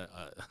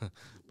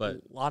but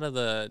a lot of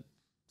the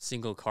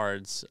single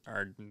cards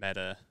are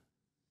meta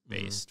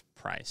based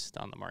priced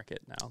on the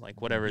market now.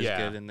 Like whatever is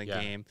good in the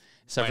game,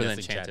 except for the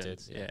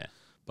Enchanted. Yeah.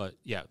 But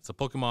yeah, so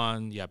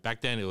Pokemon,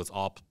 back then it was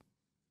all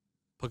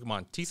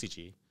Pokemon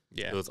TCG.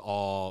 Yeah. It was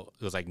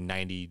like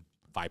 95%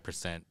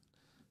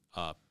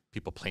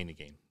 people playing the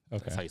game.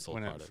 Okay. That's how you sold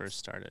when products. It first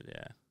started,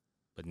 yeah.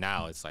 But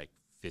now it's like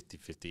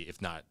 50-50,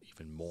 if not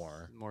even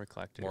more. More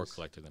collectors. More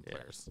collectors than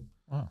players.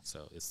 Wow.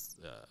 So it's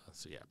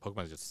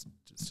Pokemon is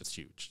just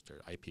huge.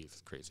 Their IP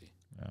is crazy.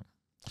 Yeah.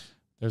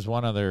 There's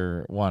one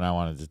other one I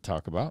wanted to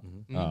talk about.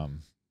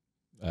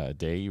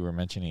 Day, you were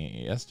mentioning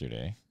it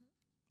yesterday.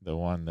 The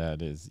one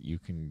that is you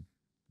can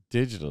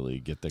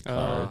digitally get the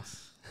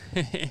cards.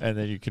 And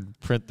then you can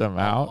print them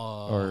out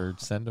or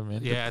send them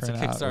in. Yeah, it's a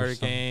Kickstarter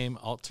game.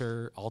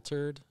 Altered.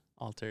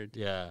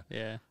 Yeah.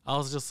 I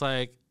was just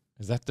like,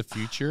 is that the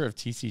future of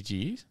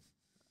TCGs?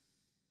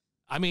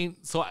 I mean,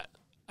 so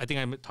I think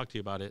I talked to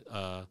you about it.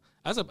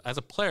 As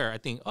a player, I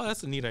think, oh,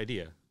 that's a neat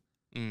idea.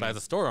 But as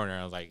a store owner,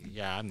 I was like,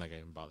 yeah, I'm not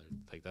getting bothered.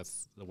 Like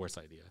that's the worst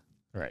idea.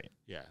 Right.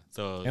 Yeah.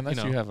 So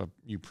unless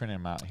you print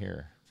them out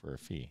here for a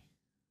fee.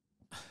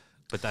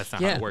 But that's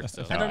not how it works.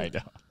 So.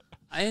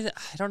 I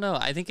don't know.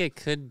 I think it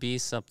could be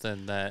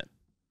something that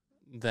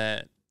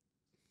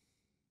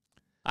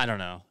I don't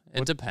know.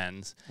 It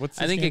depends.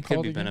 I think it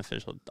could be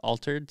beneficial.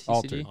 Altered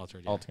TCG.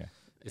 Altered. Yeah.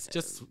 It's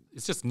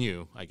just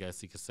new, I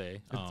guess you could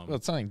say.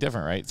 It's something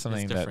different, right?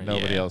 Something that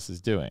nobody else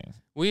is doing.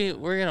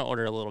 We're gonna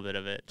order a little bit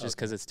of it just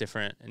because it's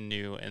different and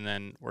new. And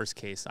then worst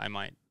case, I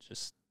might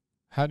just.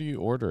 How do you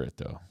order it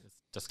though?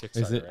 Just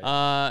Kickstarter,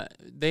 right?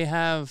 They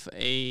have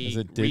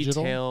a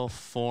retail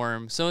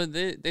form. So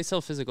they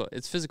sell physical.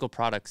 It's physical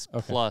products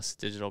plus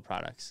digital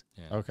products.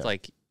 Yeah. Okay. It's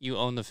like you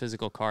own the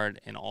physical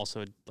card and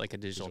also like a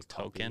digital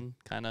token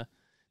kind of.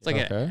 It's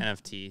like an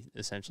NFT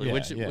essentially,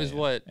 which is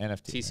what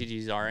NFT,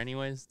 TCGs are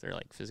anyways. They're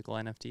like physical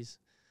NFTs.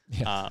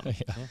 Yeah,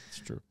 it's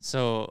true.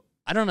 So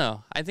I don't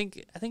know. I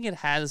think it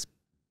has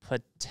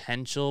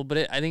potential,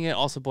 but I think it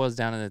also boils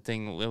down to the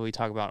thing that we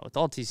talk about with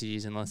all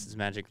TCGs, unless it's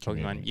Magic,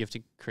 Pokemon, you have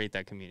to create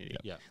that community.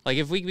 Yeah. Like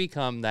if we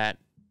become that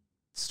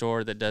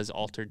store that does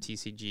altered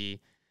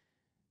TCG,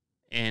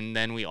 and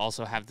then we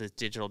also have this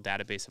digital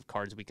database of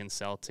cards we can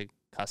sell to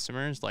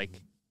customers,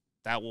 like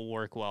that will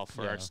work well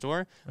for our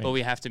store. Right. But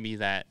we have to be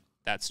that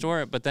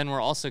store. But then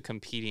we're also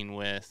competing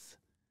with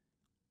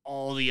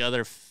all the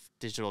other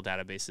digital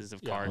databases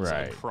of cards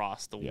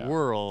across the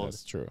world.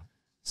 That's true.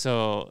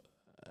 So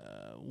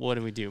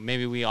what do?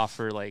 Maybe we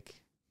offer like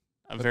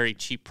a very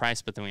cheap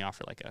price, but then we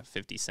offer like a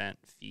 50-cent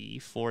fee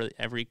for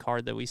every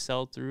card that we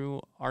sell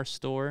through our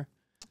store.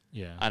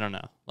 Yeah. I don't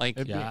know. Like,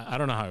 I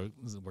don't know how it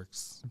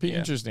works. It'd be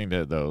interesting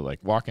to like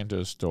walk into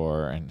a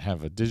store and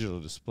have a digital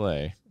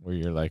display where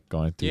you're like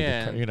going through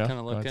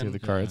going through the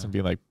cards and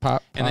be like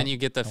pop, and then you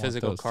get the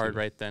physical card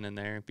right then and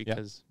there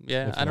because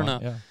I don't know.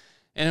 Yeah.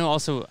 And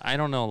also I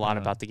don't know a lot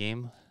about the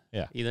game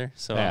either.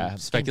 So I'm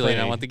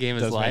speculating on what the game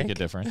is like. Make a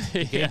difference.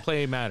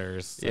 Gameplay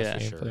matters.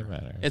 Gameplay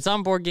matters. It's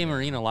on Board Game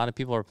Arena. A lot of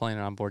people are playing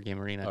it on Board Game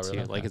Arena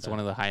too. Like it's one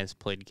of the highest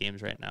played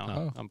games right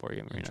now on Board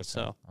Game Arena.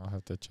 So I'll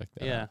have to check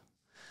that out.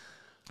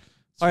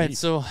 All right,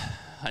 so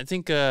I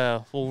think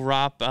we'll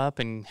wrap up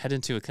and head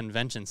into a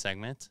convention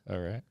segment. All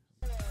right.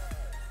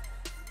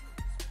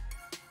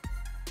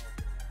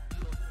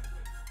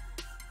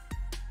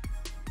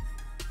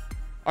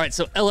 All right,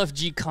 so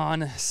LFG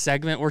Con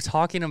segment, we're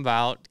talking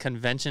about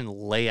convention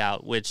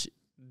layout, which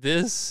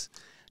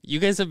you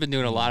guys have been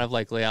doing a lot of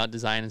like layout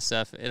design and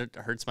stuff. It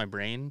hurts my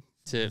brain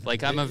to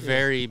like, I'm a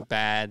very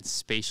bad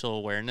spatial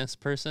awareness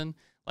person.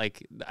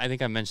 Like, I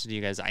think I mentioned to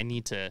you guys, I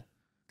need to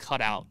cut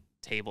out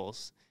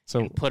tables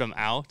and put them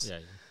out.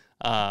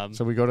 Yeah.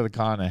 So we go to the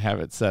con and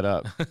have it set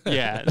up.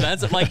 Yeah,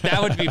 that's like,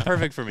 that would be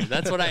perfect for me.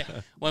 That's what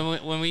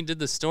when we did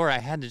the store, I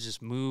had to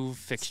just move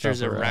fixtures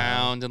Stuff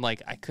around, and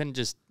like I can't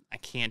just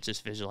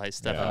visualize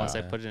stuff unless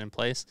I put it in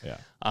place. Yeah.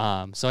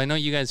 So I know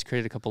you guys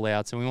created a couple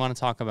layouts, and we want to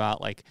talk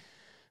about like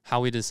how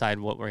we decide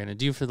what we're going to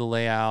do for the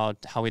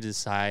layout, how we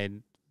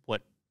decide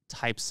what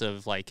types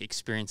of like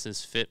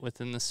experiences fit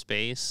within the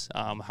space,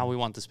 how we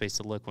want the space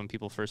to look when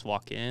people first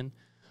walk in.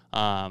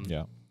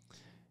 Yeah.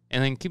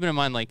 And then keeping in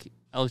mind, like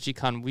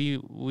LFGCon,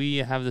 we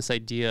have this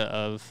idea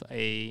of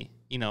a,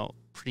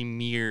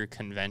 premier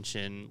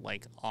convention,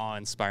 like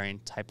awe-inspiring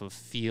type of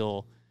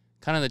feel,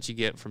 kind of that you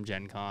get from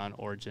Gen Con,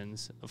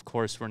 Origins. Of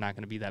course, we're not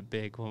going to be that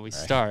big when we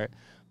start,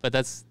 but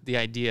that's the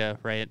idea,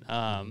 right?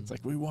 It's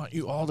like, we want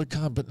you all to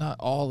come, but not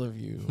all of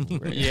you.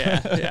 Right?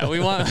 Yeah, we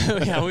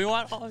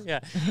want all,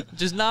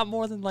 just not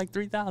more than like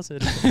 3,000.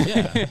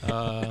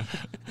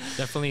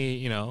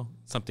 Definitely,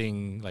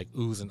 something like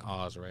oohs and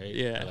ahs, right?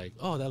 Yeah. Like,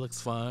 oh, that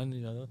looks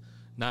fun,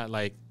 not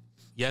like,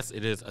 yes,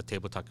 it is a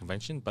tabletop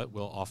convention, but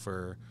we'll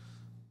offer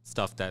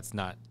stuff that's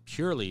not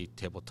purely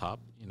tabletop,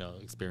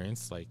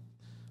 experience. Like,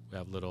 we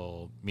have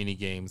little mini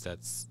games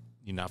that's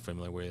you're not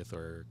familiar with,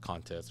 or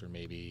contests, or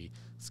maybe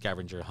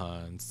scavenger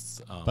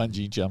hunts,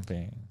 bungee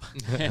jumping,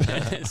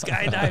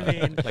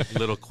 skydiving, like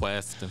little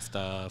quests and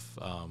stuff.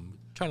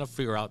 Trying to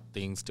figure out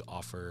things to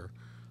offer.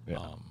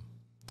 For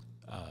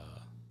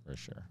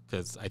sure.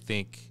 Because I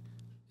think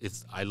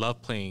I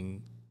love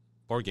playing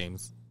board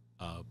games,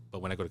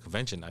 but when I go to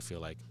convention, I feel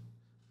like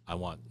I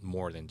want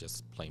more than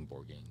just playing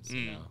board games.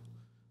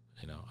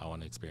 I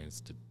want to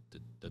experience the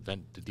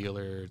event, the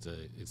dealer,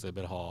 the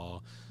exhibit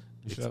hall,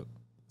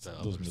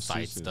 those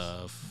side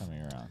stuff coming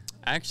around.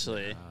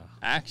 Actually,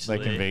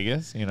 like in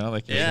Vegas,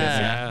 like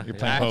Yeah. you're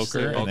playing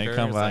poker and they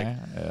come by.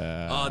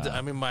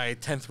 I'm in my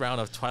 10th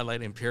round of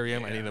Twilight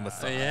Imperium. I need a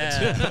massage.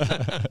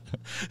 Yeah.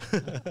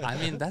 I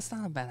mean, that's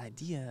not a bad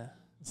idea.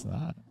 It's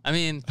not. I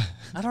mean,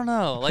 I don't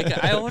know.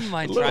 Like, I wouldn't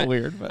mind trying.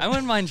 Weird, but I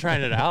wouldn't mind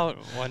trying it out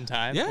one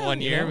time. Yeah,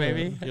 one year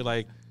maybe. You're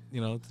like,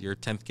 your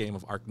 10th game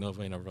of Arc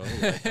Nova in a row.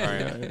 Like, all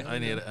right, I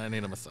need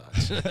a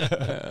massage.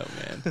 Oh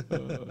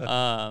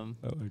man.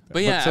 Like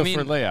but yeah, so I mean,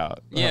 for layout.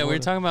 Yeah, we were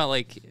talking about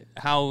like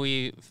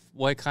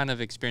what kind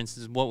of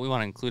experiences, what we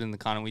want to include in the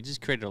con, and we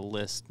just created a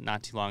list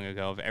not too long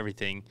ago of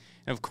everything.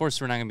 And of course,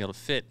 we're not gonna be able to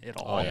fit it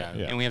all.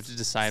 And we have to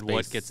decide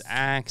what gets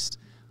axed.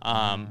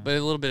 But a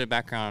little bit of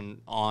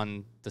background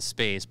on the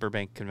space,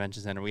 Burbank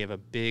Convention Center. We have a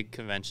big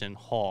convention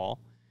hall.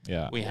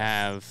 Yeah. We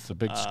have it's a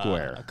big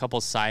square. A couple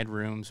side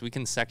rooms. We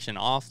can section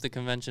off the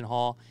convention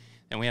hall,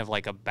 and we have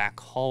like a back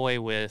hallway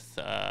with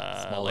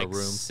smaller like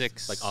rooms,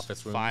 6, like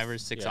office rooms. 5 or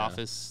 6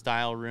 office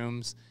style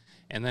rooms,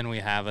 and then we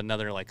have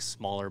another like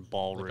smaller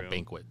ballroom, like a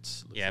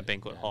banquet.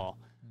 Banquet hall.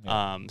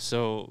 Yeah.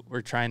 So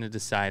we're trying to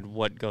decide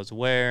what goes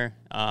where,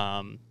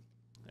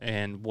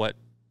 and what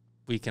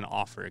we can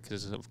offer,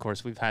 because of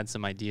course we've had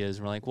some ideas.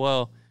 We're like,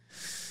 well,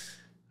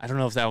 I don't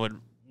know if that would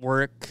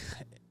work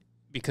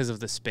because of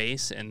the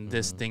space, and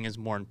this thing is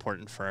more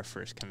important for our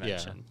first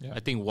convention. Yeah.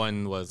 I think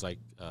one was like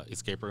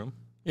escape room.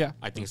 Yeah.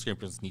 I think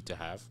escape rooms need to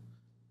have,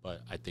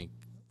 but I think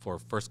for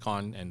first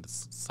con and the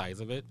size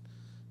of it,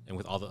 and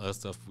with all the other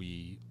stuff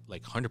we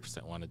like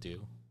 100% want to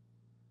do,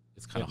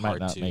 it's kind of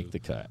hard to make the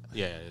cut.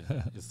 Yeah,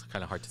 it's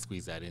kind of hard to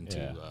squeeze that into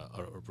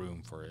a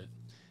room for it.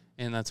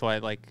 And that's why,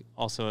 like,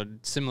 also a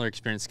similar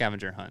experience,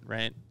 scavenger hunt,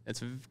 right?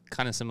 It's a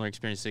kind of similar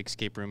experience to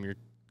escape room. You're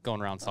going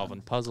around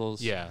solving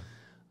puzzles. Yeah.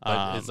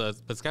 But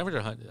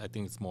scavenger hunt, I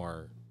think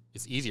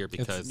it's easier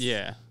because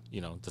the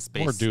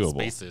space more doable,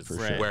 spaces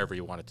wherever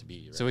you want it to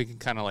be. Right? So we can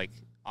kind of like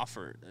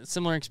offer a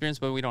similar experience,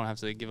 but we don't have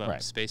to give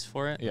up space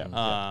for it.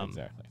 Yeah,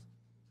 exactly.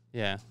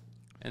 Yeah.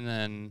 And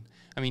then,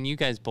 I mean, you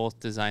guys both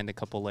designed a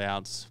couple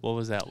layouts. What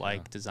was that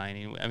like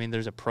designing? I mean,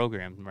 there's a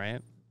program,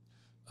 right?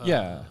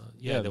 There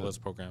was a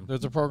program.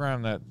 There's a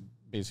program that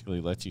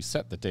basically lets you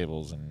set the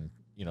tables and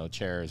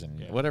chairs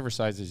and whatever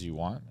sizes you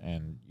want,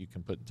 and you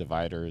can put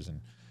dividers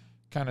and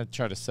kind of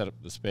try to set up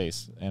the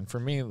space. And for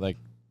me, like,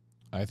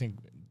 I think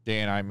Day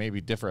and I maybe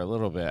differ a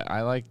little bit.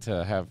 I like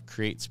to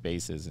create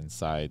spaces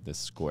inside this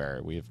square.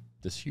 We have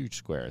this huge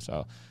square,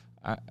 so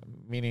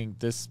meaning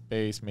this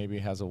space maybe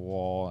has a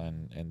wall,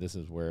 and this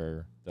is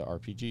where the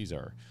RPGs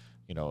are.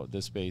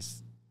 This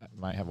space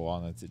might have a wall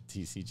and that's at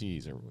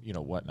TCGs or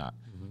whatnot.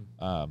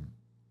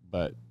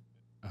 But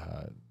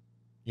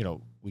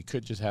we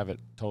could just have it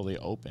totally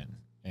open,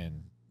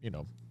 and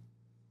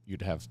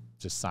you'd have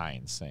just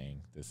signs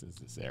saying this is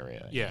this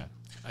area. Yeah,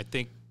 I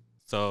think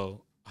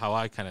so. How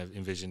I kind of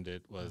envisioned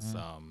it was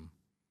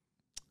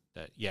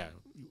that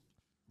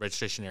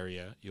registration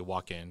area. You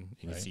walk in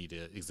and you see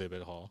the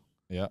exhibit hall.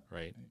 Yeah,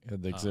 right.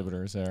 The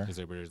exhibitors there,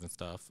 exhibitors and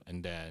stuff,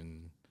 and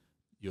then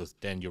you'll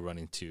run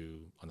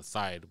into on the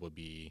side will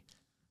be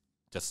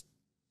just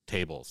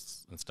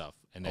tables and stuff.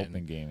 And then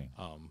Open gaming.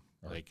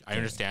 like I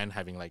understand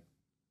having like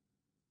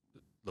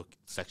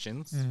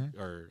sections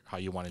or how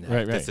you want to have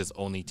Right, this is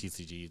only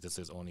TCG, this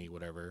is only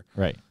whatever.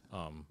 Right.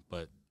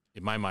 But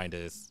in my mind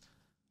is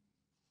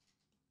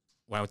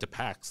when I went to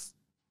PAX,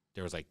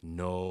 there was like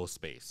no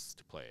space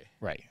to play.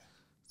 Right.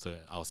 So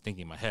I was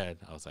thinking in my head,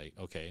 I was like,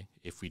 okay,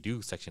 if we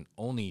do section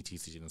only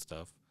TCG and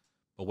stuff,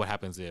 but what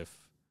happens if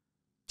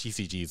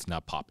TCG is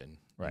not popping?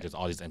 Right. There's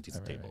all these empty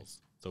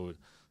tables. So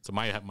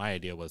my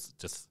idea was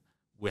just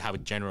we have a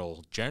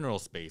general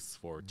space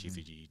for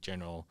TCG,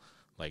 general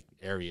like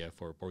area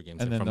for board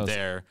games, and from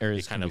there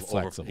it kind of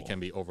it can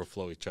be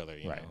overflow each other.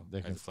 You know,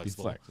 they can be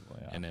flexible.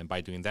 Yeah. And then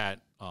by doing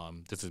that,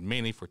 this is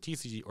mainly for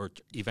TCG or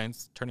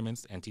events,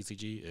 tournaments, and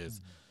TCG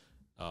is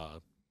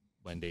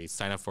when they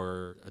sign up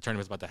for a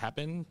tournament's about to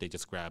happen, they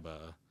just grab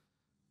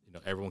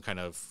everyone kind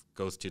of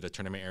goes to the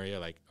tournament area,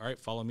 like, all right,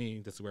 follow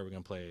me. This is where we're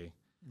gonna play.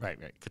 Right.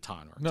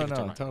 Catan or no,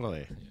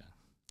 totally. Yeah.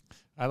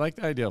 I like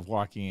the idea of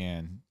walking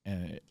in,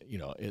 and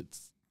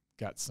it's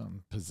got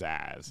some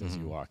pizzazz as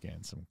you walk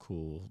in, some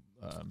cool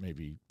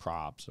maybe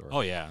props or.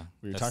 Oh yeah,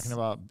 we were talking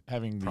about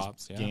having these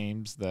props,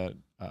 games that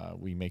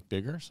we make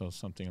bigger. So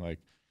something like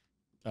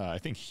I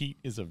think Heat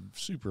is a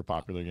super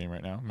popular game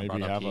right now.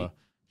 Maybe have a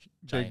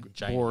big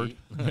giant board,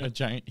 a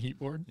giant Heat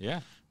board.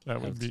 Yeah,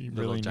 that would be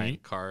really giant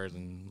neat. Card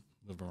and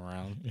move them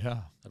around.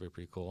 Yeah, that'd be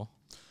pretty cool.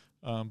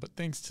 But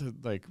things to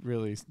like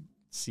really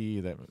see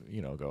that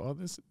go, oh,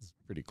 this is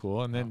pretty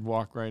cool, and then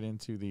walk right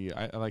into the.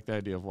 I like the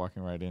idea of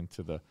walking right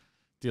into the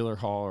dealer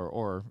hall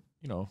or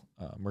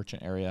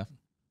merchant area,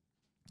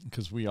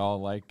 because we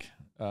all like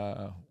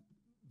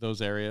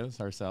those areas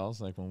ourselves.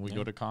 Like when we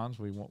go to cons,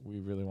 we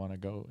really want to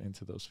go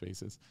into those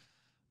spaces.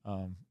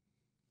 I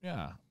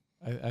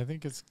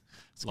think it's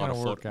going to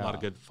work out. A lot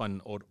of good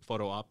fun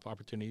photo op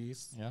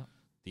opportunities. Yeah.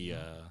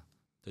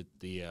 I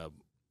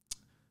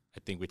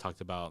think we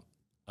talked about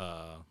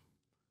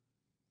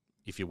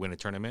if you win a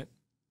tournament,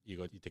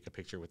 you take a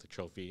picture with the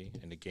trophy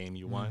and the game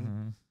you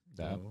won.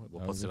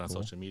 We'll post it on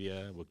social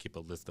media. We'll keep a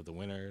list of the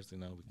winners. We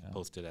can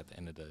post it at the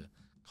end of the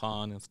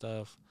con and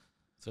stuff.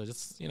 So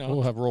just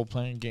we'll have role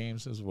playing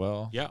games as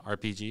well. Yeah,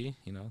 RPG.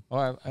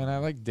 Oh, and I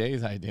like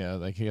Dave's idea.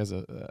 Like he has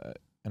an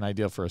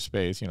idea for a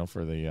space.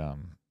 For the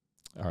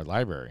our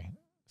library.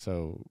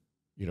 So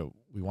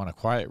we want a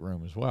quiet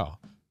room as well.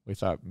 We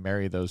thought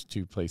marry those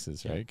two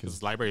places, right? Because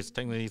the library is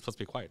technically supposed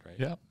to be quiet, right?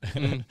 Yeah.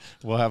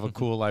 We'll have a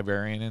cool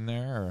librarian in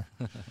there,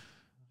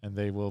 and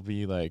they will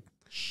be like,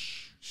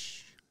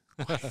 shh,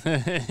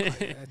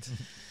 quiet.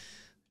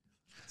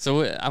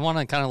 So I want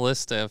to kind of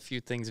list a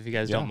few things, if you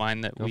guys don't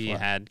mind, that we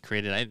had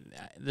created.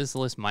 This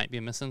list might be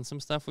missing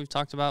some stuff we've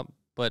talked about,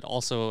 but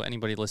also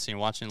anybody listening or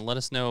watching, let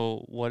us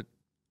know what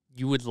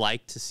you would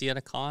like to see at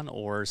a con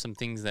or some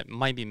things that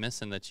might be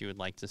missing that you would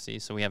like to see.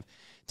 So we have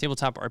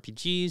tabletop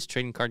RPGs,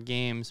 trading card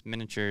games,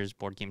 miniatures,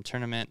 board game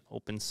tournament,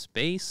 open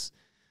space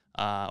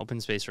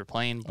for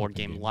playing, board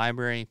game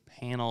library,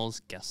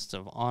 panels, guests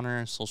of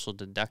honor, social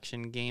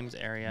deduction games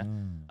area,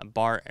 a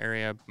bar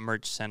area,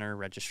 merch center,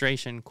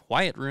 registration,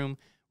 quiet room,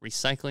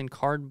 recycling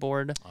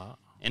cardboard,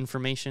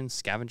 information,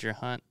 scavenger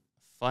hunt,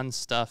 fun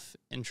stuff,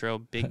 intro,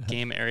 big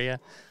game area.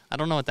 I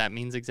don't know what that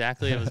means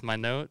exactly. It was my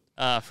note.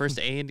 First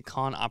aid,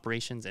 con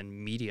operations, and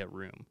media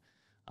room.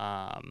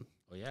 But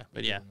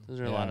those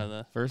are a lot of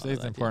the first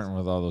aid's important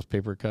with all those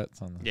paper cuts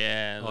on.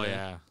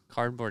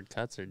 Cardboard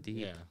cuts are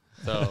deep. Yeah.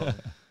 So,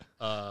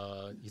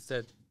 you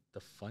said the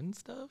fun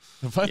stuff.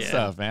 The fun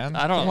stuff, man.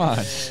 I don't. Come on.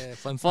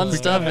 Fun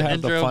stuff.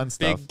 Intro, fun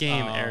stuff. big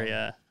game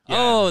area. Yeah.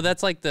 Oh,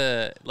 that's like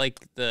the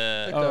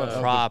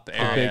prop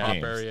area. Big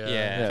games.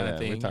 Area kind of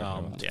thing.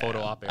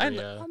 Photo op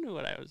area. I knew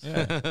what I was.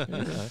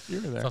 You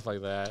were there. Stuff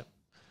like that.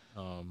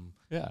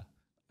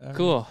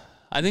 Cool.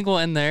 I think we'll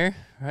end there,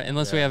 right?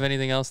 Unless we have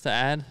anything else to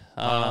add.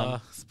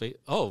 They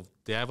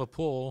have a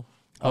pool.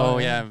 We'll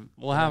have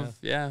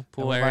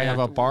pool we area. might have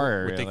a bar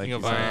area. We're thinking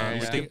of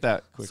skip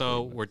that quickly.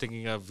 So we're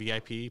thinking of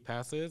VIP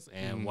passes,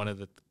 and one of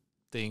the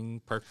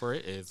perk for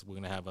it is we're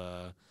gonna have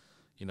a,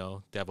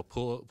 they have a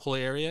pool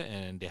area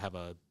and they have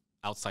a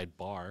outside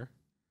bar.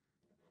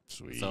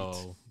 Sweet.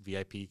 So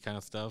VIP kind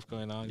of stuff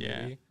going on.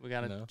 Yeah, maybe, we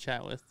gotta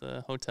chat with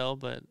the hotel,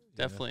 but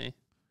definitely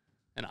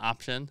an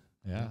option.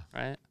 Yeah.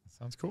 Right.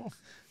 Sounds cool.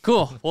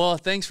 Cool. Well,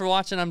 thanks for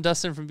watching. I'm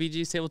Dustin from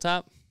BG's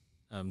Tabletop.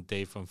 I'm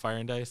Dave from Fire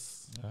and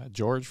Dice.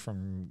 George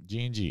from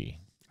G&G.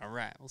 All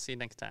right. We'll see you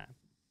next time.